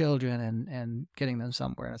trafficking children and getting them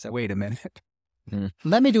somewhere? And I said, wait a minute.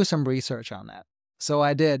 Let me do some research on that. So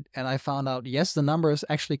I did, and I found out, yes, the number is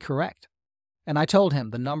actually correct. And I told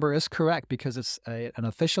him the number is correct because it's an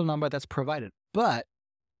official number that's provided. But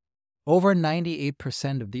over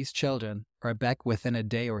 98% of these children are back within a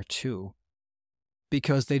day or two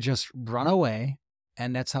because they just run away,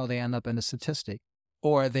 and that's how they end up in the statistic.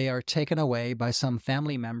 Or they are taken away by some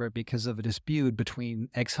family member because of a dispute between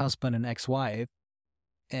ex-husband and ex-wife.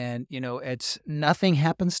 And, it's nothing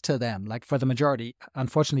happens to them. Like for the majority,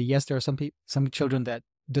 unfortunately, yes, there are some children that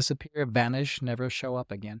disappear, vanish, never show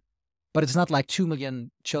up again. But it's not like 2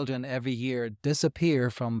 million children every year disappear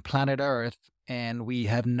from planet Earth and we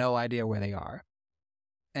have no idea where they are.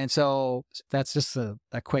 And so that's just a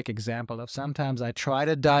quick example of sometimes I try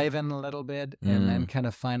to dive in a little bit and then kind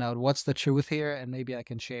of find out what's the truth here and maybe I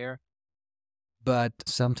can share. But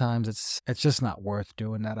sometimes it's just not worth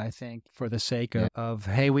doing that, I think, for the sake of,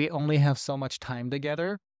 hey, we only have so much time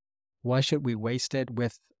together. Why should we waste it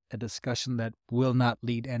with a discussion that will not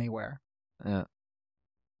lead anywhere? Yeah.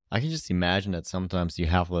 I can just imagine that sometimes you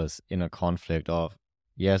have this inner conflict of,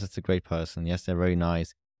 yes, it's a great person. Yes, they're very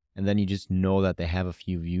nice. And then you just know that they have a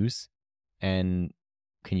few views. And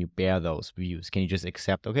can you bear those views? Can you just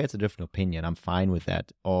accept, okay, it's a different opinion, I'm fine with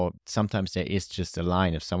that? Or sometimes there is just a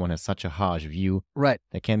line. If someone has such a harsh view, right,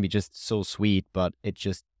 they can be just so sweet, but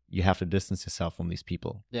you have to distance yourself from these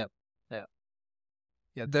people. Yeah.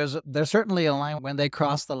 There's certainly a line. When they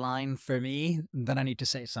cross the line for me, then I need to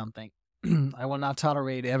say something. I will not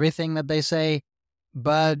tolerate everything that they say,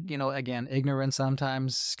 but, again, ignorance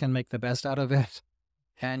sometimes can make the best out of it.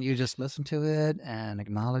 And you just listen to it and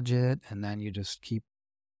acknowledge it, and then you just keep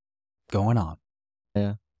going on.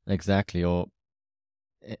 Yeah, exactly.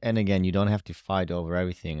 And again, you don't have to fight over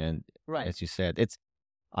everything. And as you said,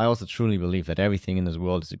 I also truly believe that everything in this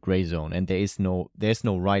world is a gray zone, and there's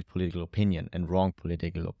no right political opinion and wrong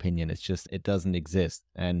political opinion. It's just, it doesn't exist.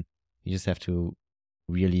 And you just have to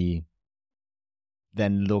really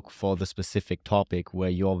then look for the specific topic where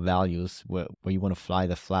your values, where you want to fly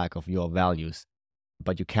the flag of your values,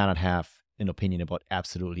 but you cannot have an opinion about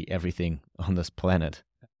absolutely everything on this planet.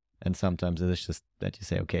 And sometimes it's just that you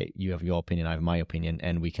say, okay, you have your opinion, I have my opinion,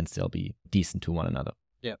 and we can still be decent to one another.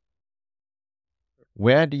 Yeah.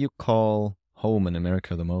 Where do you call home in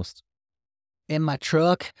America the most? In my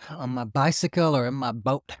truck, on my bicycle, or in my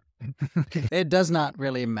boat. It does not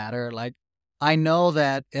really matter. Like, I know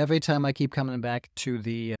that every time I keep coming back to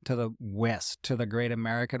the West, to the great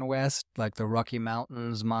American West, like the Rocky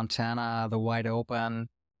Mountains, Montana, the wide open,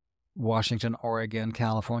 Washington, Oregon,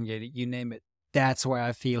 California, you name it, that's where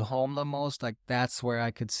I feel home the most. Like, that's where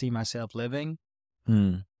I could see myself living.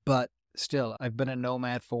 But still, I've been a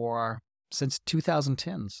nomad since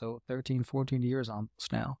 2010, so 13, 14 years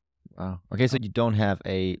almost now. Wow. Okay, so you don't have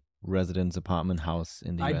a residence apartment house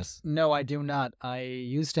in the US? No, I do not. I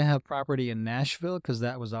used to have property in Nashville because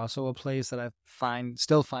that was also a place that I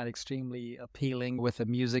still find extremely appealing with the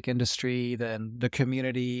music industry, then the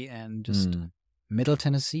community, and just Middle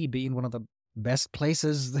Tennessee being one of the best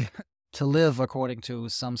places to live, according to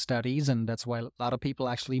some studies. And that's why a lot of people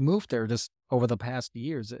actually moved there just over the past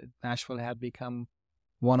years. Nashville had become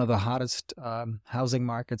one of the hottest housing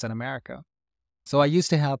markets in America. So I used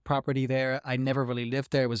to have property there. I never really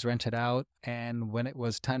lived there. It was rented out. And when it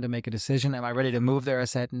was time to make a decision, am I ready to move there? I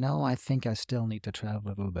said, no, I think I still need to travel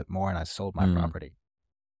a little bit more. And I sold my property.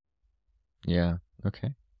 Yeah.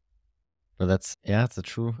 Okay. But it's a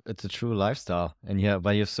true lifestyle. And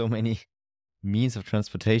but you have so many means of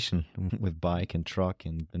transportation with bike and truck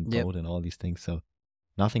and boat and all these things. So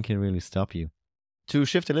nothing can really stop you. To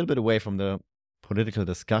shift a little bit away from the political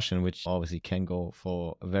discussion, which obviously can go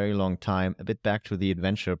for a very long time, a bit back to the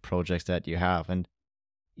adventure projects that you have. And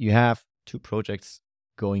you have 2 projects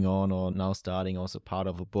going on or now starting, also part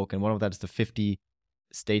of a book. And one of that is the 50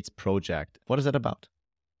 States Project. What is that about?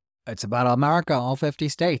 It's about America, all 50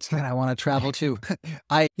 states that I want to travel to.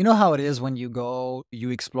 You know how it is when you go, you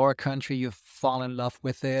explore a country, you fall in love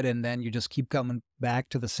with it, and then you just keep coming back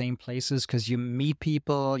to the same places because you meet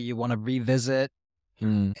people, you want to revisit,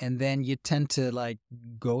 and then you tend to like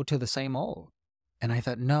go to the same old. And I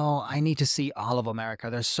thought, no, I need to see all of America.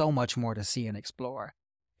 There's so much more to see and explore.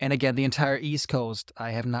 And again, the entire East Coast, I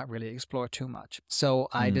have not really explored too much. So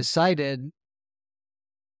I decided,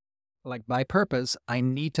 like by purpose, I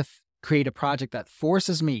need to create a project that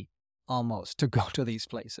forces me almost to go to these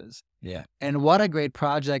places. Yeah. And what a great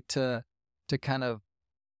project to kind of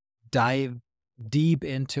dive deep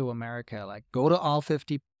into America, like go to all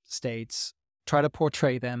 50 states, try to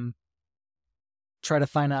portray them, try to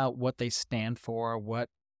find out what they stand for, what,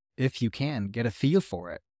 if you can, get a feel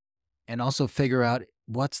for it, and also figure out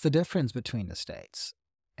what's the difference between the states,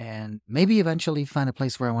 and maybe eventually find a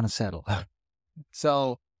place where I want to settle.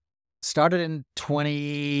 So started in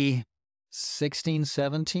 2016,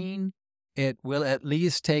 17. It will at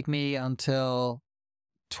least take me until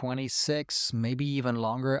 26, maybe even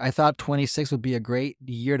longer. I thought 26 would be a great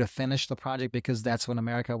year to finish the project because that's when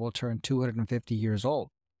America will turn 250 years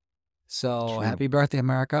old. So True. Happy birthday,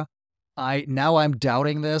 America. Now I'm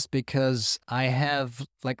doubting this because I have,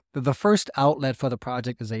 like, the first outlet for the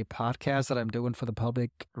project is a podcast that I'm doing for the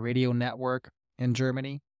public radio network in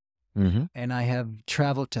Germany. And I have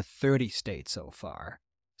traveled to 30 states so far.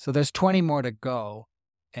 So there's 20 more to go.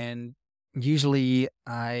 And usually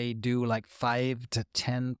I do like 5 to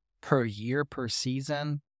 10 per year per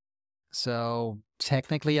season. So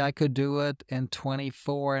technically I could do it in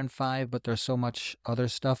 24 and 5, but there's so much other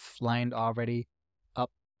stuff lined already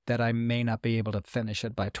up that I may not be able to finish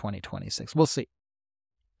it by 2026. We'll see.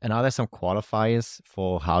 And are there some qualifiers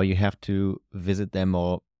for how you have to visit them,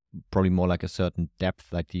 or probably more like a certain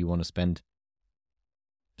depth? Like, do you want to spend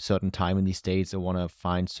certain time in these states or want to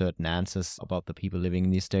find certain answers about the people living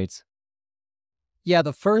in these states? Yeah,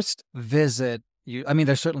 the first visit,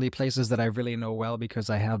 there's certainly places that I really know well because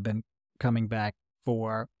I have been coming back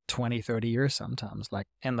for 20, 30 years sometimes, like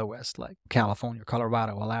in the West, like California,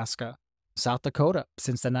 Colorado, Alaska, South Dakota.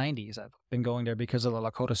 Since the 90s, I've been going there because of the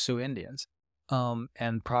Lakota Sioux Indians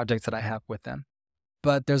and projects that I have with them.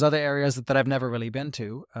 But there's other areas that I've never really been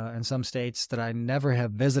to, and some states that I never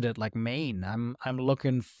have visited, like Maine. I'm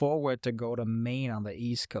looking forward to go to Maine on the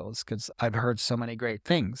East Coast because I've heard so many great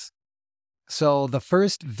things. So the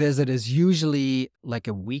first visit is usually like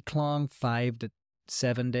a week-long, 5 to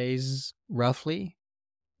 7 days, roughly.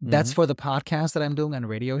 That's for the podcast that I'm doing and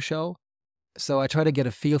radio show. So I try to get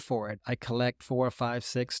a feel for it. I collect 4, 5,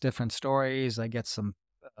 6 different stories. I get some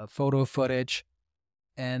photo footage.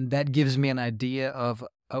 And that gives me an idea of,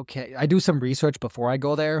 okay, I do some research before I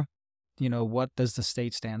go there. What does the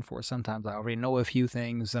state stand for? Sometimes I already know a few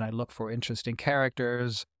things, and I look for interesting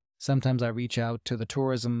characters, Sometimes I reach out to the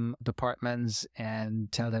tourism departments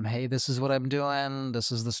and tell them, hey, this is what I'm doing.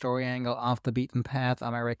 This is the story angle, off the beaten path,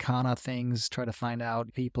 Americana things, try to find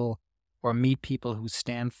out people or meet people who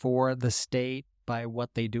stand for the state by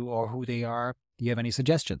what they do or who they are. Do you have any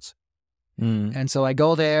suggestions? And so I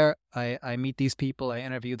go there, I meet these people, I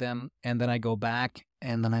interview them, and then I go back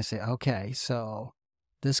and then I say, okay, so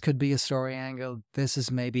this could be a story angle. This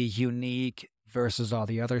is maybe unique versus all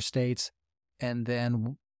the other states. And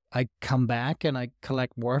then I come back and I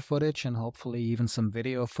collect more footage and hopefully even some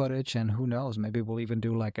video footage. And who knows, maybe we'll even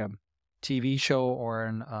do like a TV show or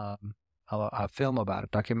a film about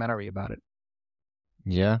it, documentary about it.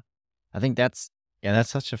 Yeah, I think that's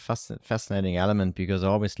such a fascinating element, because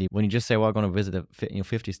obviously when you just say, well, I'm going to visit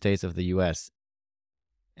 50 states of the US,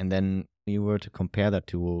 and then you were to compare that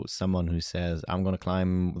to someone who says, I'm going to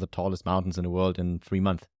climb the tallest mountains in the world in 3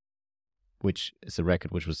 months, which is a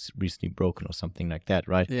record which was recently broken or something like that,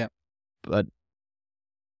 right? Yeah. But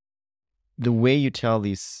the way you tell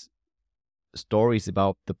these stories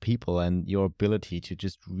about the people and your ability to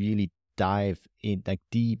just really dive in, like,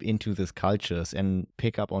 deep into these cultures and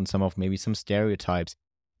pick up on maybe some stereotypes,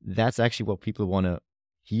 that's actually what people want to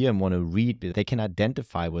hear and want to read. But they can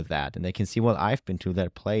identify with that and they can see, well, I've been to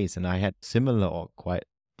that place and I had similar or quite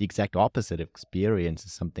the exact opposite experience or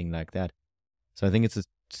something like that. So I think it's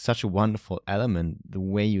such a wonderful element, the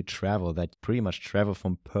way you travel, that you pretty much travel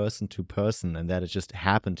from person to person, and that it just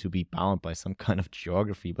happened to be bound by some kind of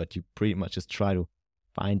geography, but you pretty much just try to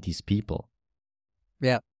find these people.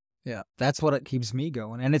 Yeah. Yeah, that's what it keeps me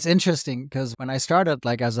going. And it's interesting because when I started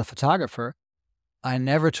like as a photographer, I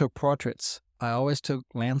never took portraits. I always took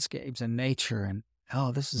landscapes and nature and,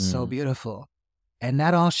 oh, this is so beautiful. And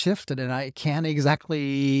that all shifted, and I can't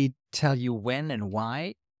exactly tell you when and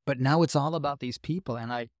why, but now it's all about these people.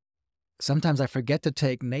 And sometimes I forget to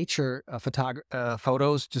take nature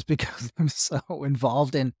photos just because I'm so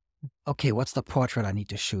involved in, okay, what's the portrait I need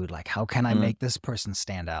to shoot? Like, how can I make this person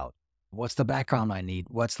stand out? What's the background I need?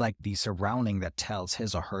 What's like the surrounding that tells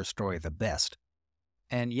his or her story the best?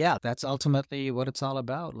 And yeah, that's ultimately what it's all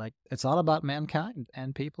about. Like, it's all about mankind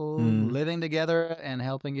and people living together and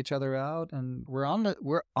helping each other out. And we're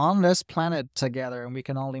on this planet together, and we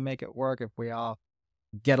can only make it work if we all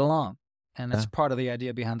get along. And that's part of the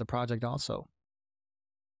idea behind the project also.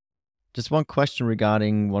 Just one question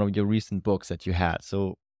regarding one of your recent books that you had.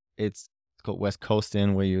 So it's called West Coast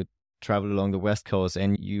In, where you travel along the West Coast,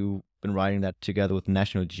 and you've been writing that together with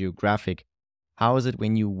National Geographic. How is it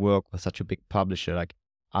when you work with such a big publisher? Like,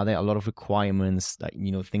 are there a lot of requirements, like,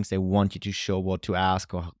 things they want you to show, what to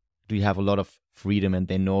ask, or do you have a lot of freedom and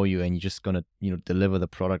they know you and you're just going to, deliver the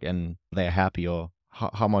product and they're happy? Or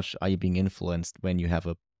how much are you being influenced when you have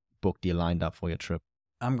a book deal lined up for your trip?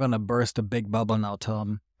 I'm going to burst a big bubble now,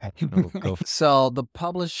 Tom. Go So the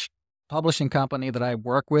publishing company that I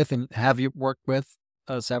work with and have you worked with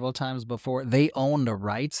several times before, they own the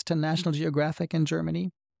rights to National Geographic in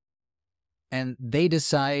Germany. And they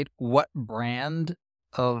decide what brand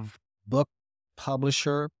of book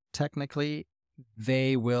publisher, technically,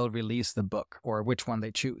 they will release the book, or which one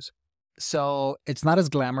they choose. So it's not as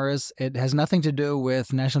glamorous. It has nothing to do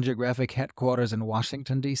with National Geographic headquarters in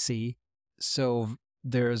Washington, D.C. So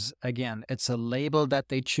there's, again, it's a label that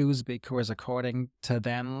they choose because according to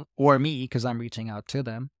them, or me, because I'm reaching out to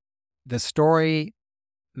them, the story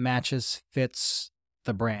fits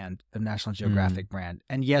the brand, the National Geographic brand.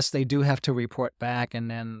 And yes, they do have to report back, and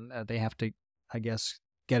then they have to, I guess,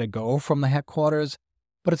 get a go from the headquarters.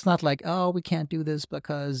 But it's not like, oh, we can't do this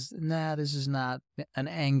because, this is not an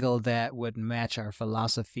angle that would match our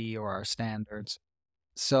philosophy or our standards.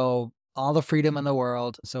 So all the freedom in the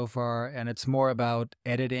world so far, and it's more about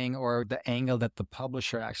editing or the angle that the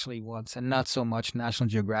publisher actually wants, and not so much National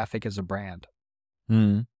Geographic as a brand.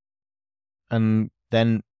 And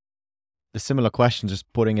then the similar question, just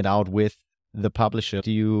putting it out with the publisher,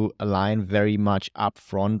 do you align very much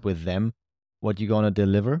upfront with them what you're going to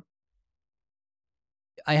deliver?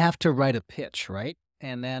 I have to write a pitch, right?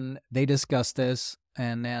 And then they discuss this,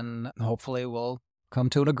 and then hopefully we'll come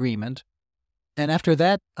to an agreement. And after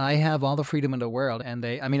that, I have all the freedom in the world. And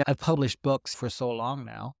I've published books for so long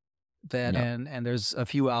now that, and there's a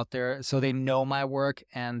few out there. So they know my work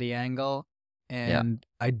and the angle. And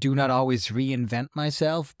I do not always reinvent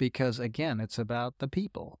myself because, again, it's about the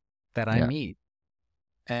people that I meet.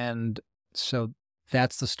 And so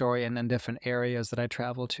that's the story. And then different areas that I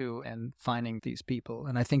travel to and finding these people.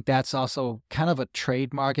 And I think that's also kind of a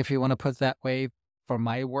trademark, if you want to put it that way, for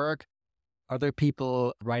my work. Other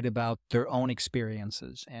people write about their own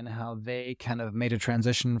experiences and how they kind of made a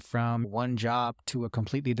transition from one job to a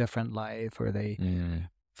completely different life, or they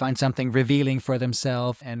find something revealing for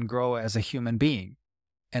themselves and grow as a human being.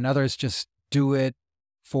 And others just do it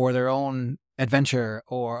for their own adventure,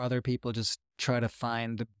 or other people just try to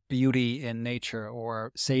find the beauty in nature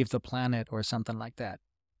or save the planet or something like that.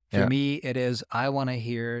 For me, it is, I want to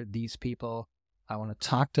hear these people. I want to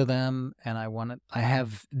talk to them, and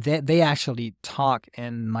they actually talk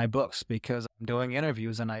in my books because I'm doing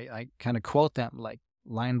interviews, and I kind of quote them like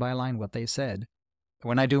line by line what they said.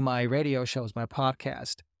 When I do my radio shows, my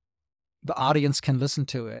podcast, the audience can listen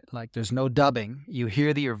to it. Like, there's no dubbing. You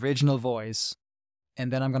hear the original voice,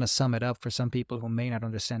 and then I'm going to sum it up for some people who may not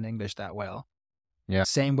understand English that well. Yeah.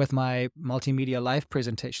 Same with my multimedia live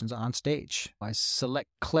presentations on stage. I select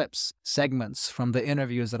clips, segments from the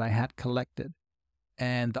interviews that I had collected,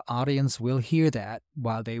 and the audience will hear that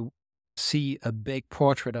while they see a big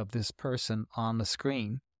portrait of this person on the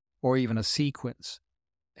screen, or even a sequence.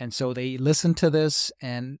 And so they listen to this,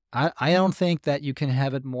 and I don't think that you can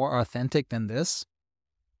have it more authentic than this.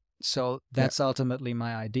 So that's ultimately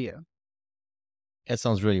my idea. It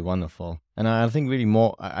sounds really wonderful. And I think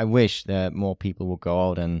really I wish that more people would go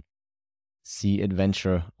out and see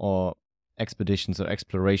adventure or expeditions or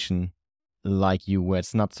exploration like you, where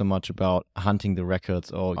it's not so much about hunting the records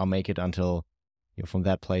or I'll make it until you're from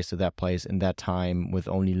that place to that place in that time with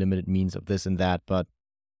only limited means of this and that, but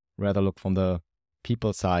rather look from the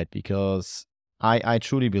people side, because I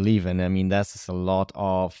truly believe in, I mean, that's a lot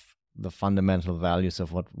of the fundamental values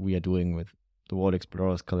of what we are doing with the World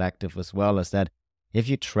Explorers Collective, as well as that if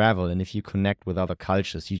you travel and if you connect with other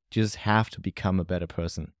cultures, you just have to become a better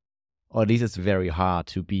person. Or at least it's very hard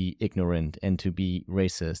to be ignorant and to be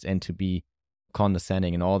racist and to be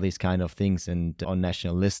condescending and all these kind of things and or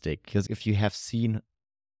nationalistic. Because if you have seen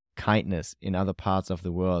kindness in other parts of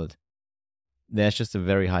the world, there's just a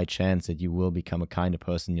very high chance that you will become a kinder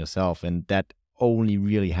person yourself. And that only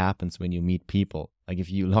really happens when you meet people. Like if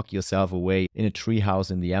you lock yourself away in a treehouse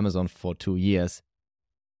in the Amazon for 2 years,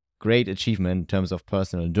 great achievement in terms of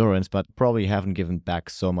personal endurance, but probably haven't given back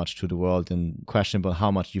so much to the world, and questionable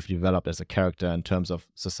how much you've developed as a character in terms of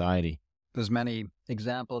society. There's many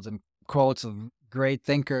examples and quotes of great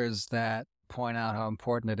thinkers that point out how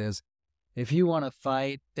important it is. If you want to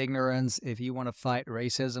fight ignorance, if you want to fight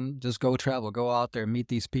racism, just go travel, go out there, meet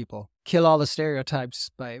these people. Kill all the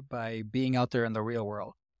stereotypes by being out there in the real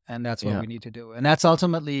world. And that's what we need to do. And that's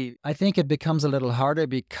ultimately, I think it becomes a little harder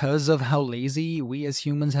because of how lazy we as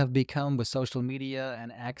humans have become with social media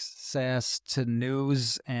and access to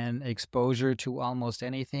news and exposure to almost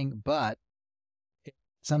anything. But it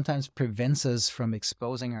sometimes prevents us from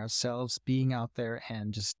exposing ourselves, being out there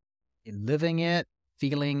and just living it,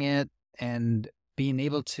 feeling it, and being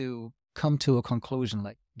able to come to a conclusion,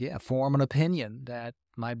 like, form an opinion that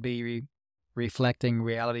might be reflecting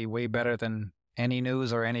reality way better than any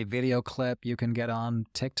news or any video clip you can get on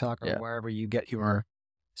TikTok or wherever you get your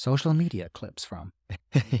social media clips from.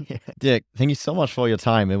 Dirk, thank you so much for your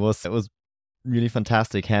time. It was really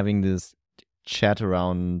fantastic having this chat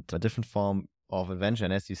around a different form of adventure.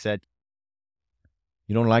 And as you said,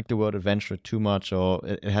 you don't like the word adventure too much, or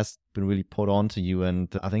it has been really put on to you. And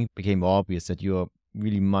I think it became obvious that you're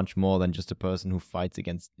really much more than just a person who fights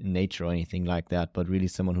against nature or anything like that, but really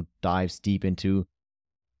someone who dives deep into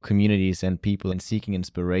communities and people and seeking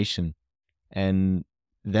inspiration. And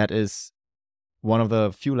that is one of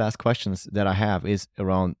the few last questions that I have, is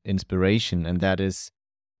around inspiration. And that is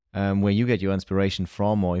where you get your inspiration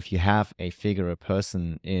from, or if you have a figure, a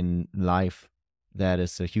person in life that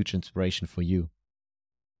is a huge inspiration for you.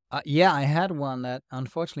 I had one that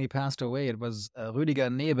unfortunately passed away. It was Rüdiger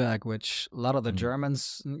Neberg, which a lot of the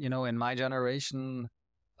Germans, in my generation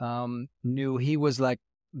knew. He was like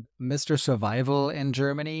Mr. Survival in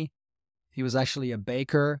Germany. He was actually a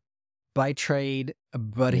baker by trade,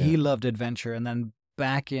 but he loved adventure. And then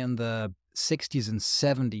back in the 60s and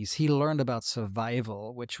 70s, he learned about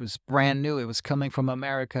survival, which was brand new. It was coming from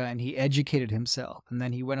America, and he educated himself. And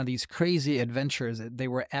then he went on these crazy adventures. They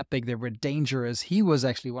were epic. They were dangerous. He was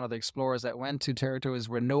actually one of the explorers that went to territories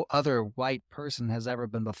where no other white person has ever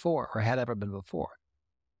been before or had ever been before.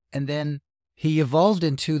 And then he evolved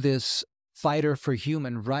into this fighter for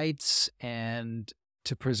human rights and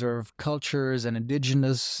to preserve cultures and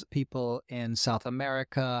indigenous people in South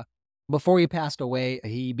America. Before he passed away,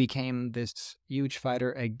 he became this huge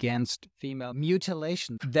fighter against female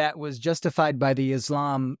mutilation that was justified by the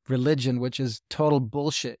Islam religion, which is total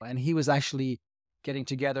bullshit. And he was actually getting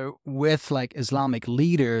together with like Islamic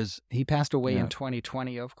leaders. He passed away in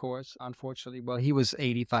 2020, of course, unfortunately. Well, he was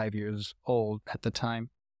 85 years old at the time.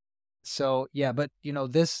 So, but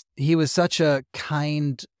he was such a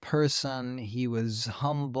kind person. He was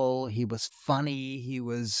humble. He was funny. He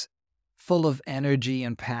was full of energy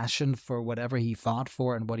and passion for whatever he fought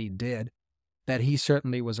for and what he did, that he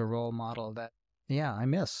certainly was a role model that, yeah, I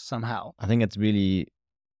miss somehow. I think it's really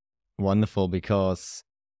wonderful because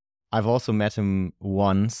I've also met him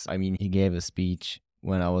once. I mean, he gave a speech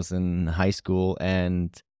when I was in high school,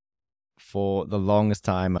 and for the longest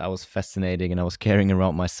time I was fascinating, and I was carrying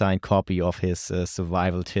around my signed copy of his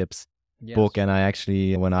survival tips book. And I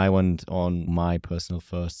actually, when I went on my personal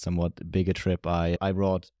first somewhat bigger trip, I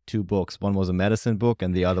brought 2 books. One was a medicine book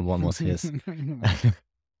and the other one was his.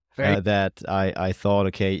 That I thought,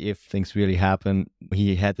 okay, if things really happen,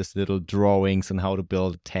 he had this little drawings on how to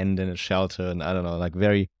build a tent and a shelter, and I don't know, like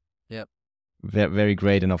very very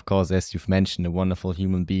great. And of course, as you've mentioned, a wonderful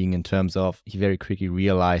human being in terms of he very quickly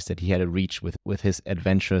realized that he had a reach with his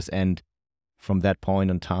adventures, and from that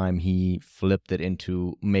point in time, he flipped it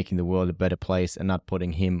into making the world a better place and not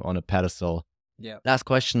putting him on a pedestal. Last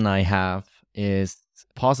question I have is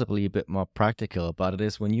possibly a bit more practical, but it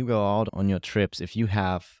is when you go out on your trips, if you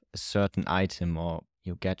have a certain item or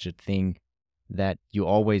your gadget thing that you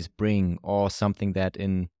always bring, or something that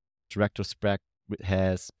in retrospect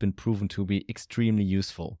has been proven to be extremely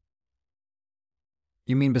useful.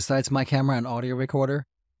 You mean besides my camera and audio recorder?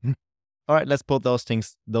 All right, let's put those 2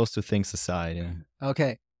 things aside. Yeah.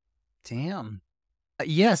 Okay. Damn.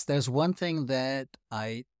 Yes, there's one thing that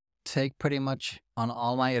I take pretty much on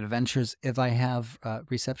all my adventures if I have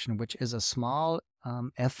reception, which is a small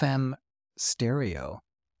FM stereo,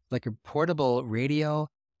 like a portable radio.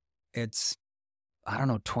 It's, I don't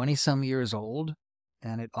know, 20-some years old,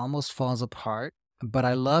 and it almost falls apart. But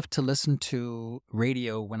I love to listen to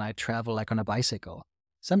radio when I travel, like on a bicycle.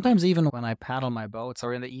 Sometimes even when I paddle my boats,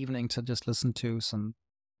 or in the evening to just listen to some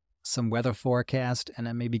weather forecast and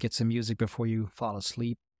then maybe get some music before you fall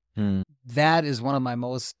asleep. That is one of my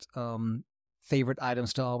most favorite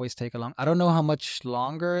items to always take along. I don't know how much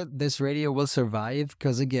longer this radio will survive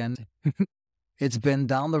because, again, it's been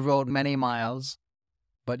down the road many miles.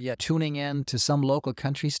 But yeah, tuning in to some local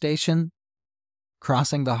country station,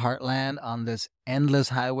 crossing the heartland on this endless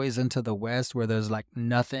highways into the west where there's like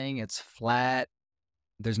nothing, it's flat.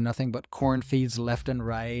 There's nothing but cornfields left and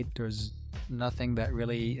right. There's nothing that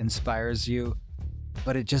really inspires you,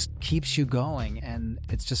 but it just keeps you going. And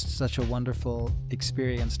it's just such a wonderful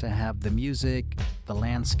experience to have the music, the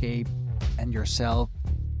landscape, and yourself.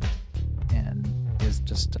 And it's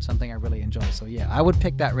just something I really enjoy. So yeah, I would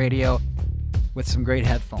pick that radio with some great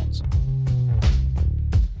headphones.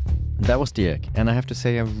 That was Dirk, and I have to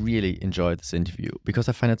say I really enjoyed this interview because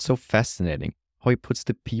I find it so fascinating how he puts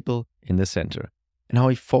the people in the center, and how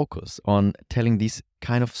he focuses on telling these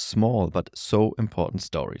kind of small but so important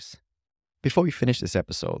stories. Before we finish this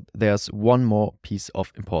episode, there's one more piece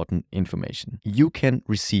of important information. You can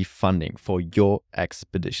receive funding for your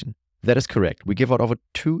expedition. That is correct. We give out over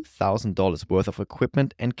 $2,000 worth of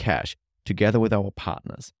equipment and cash together with our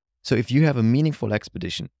partners. So if you have a meaningful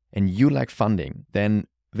expedition and you like funding, then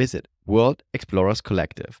visit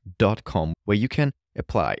worldexplorerscollective.com, where you can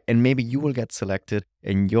apply, and maybe you will get selected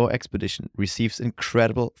and your expedition receives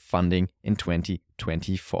incredible funding in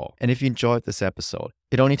 2024. And if you enjoyed this episode,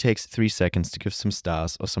 it only takes 3 seconds to give some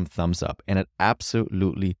stars or some thumbs up, and it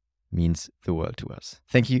absolutely means the world to us.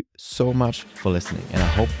 Thank you so much for listening, and I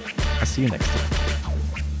hope I see you next time.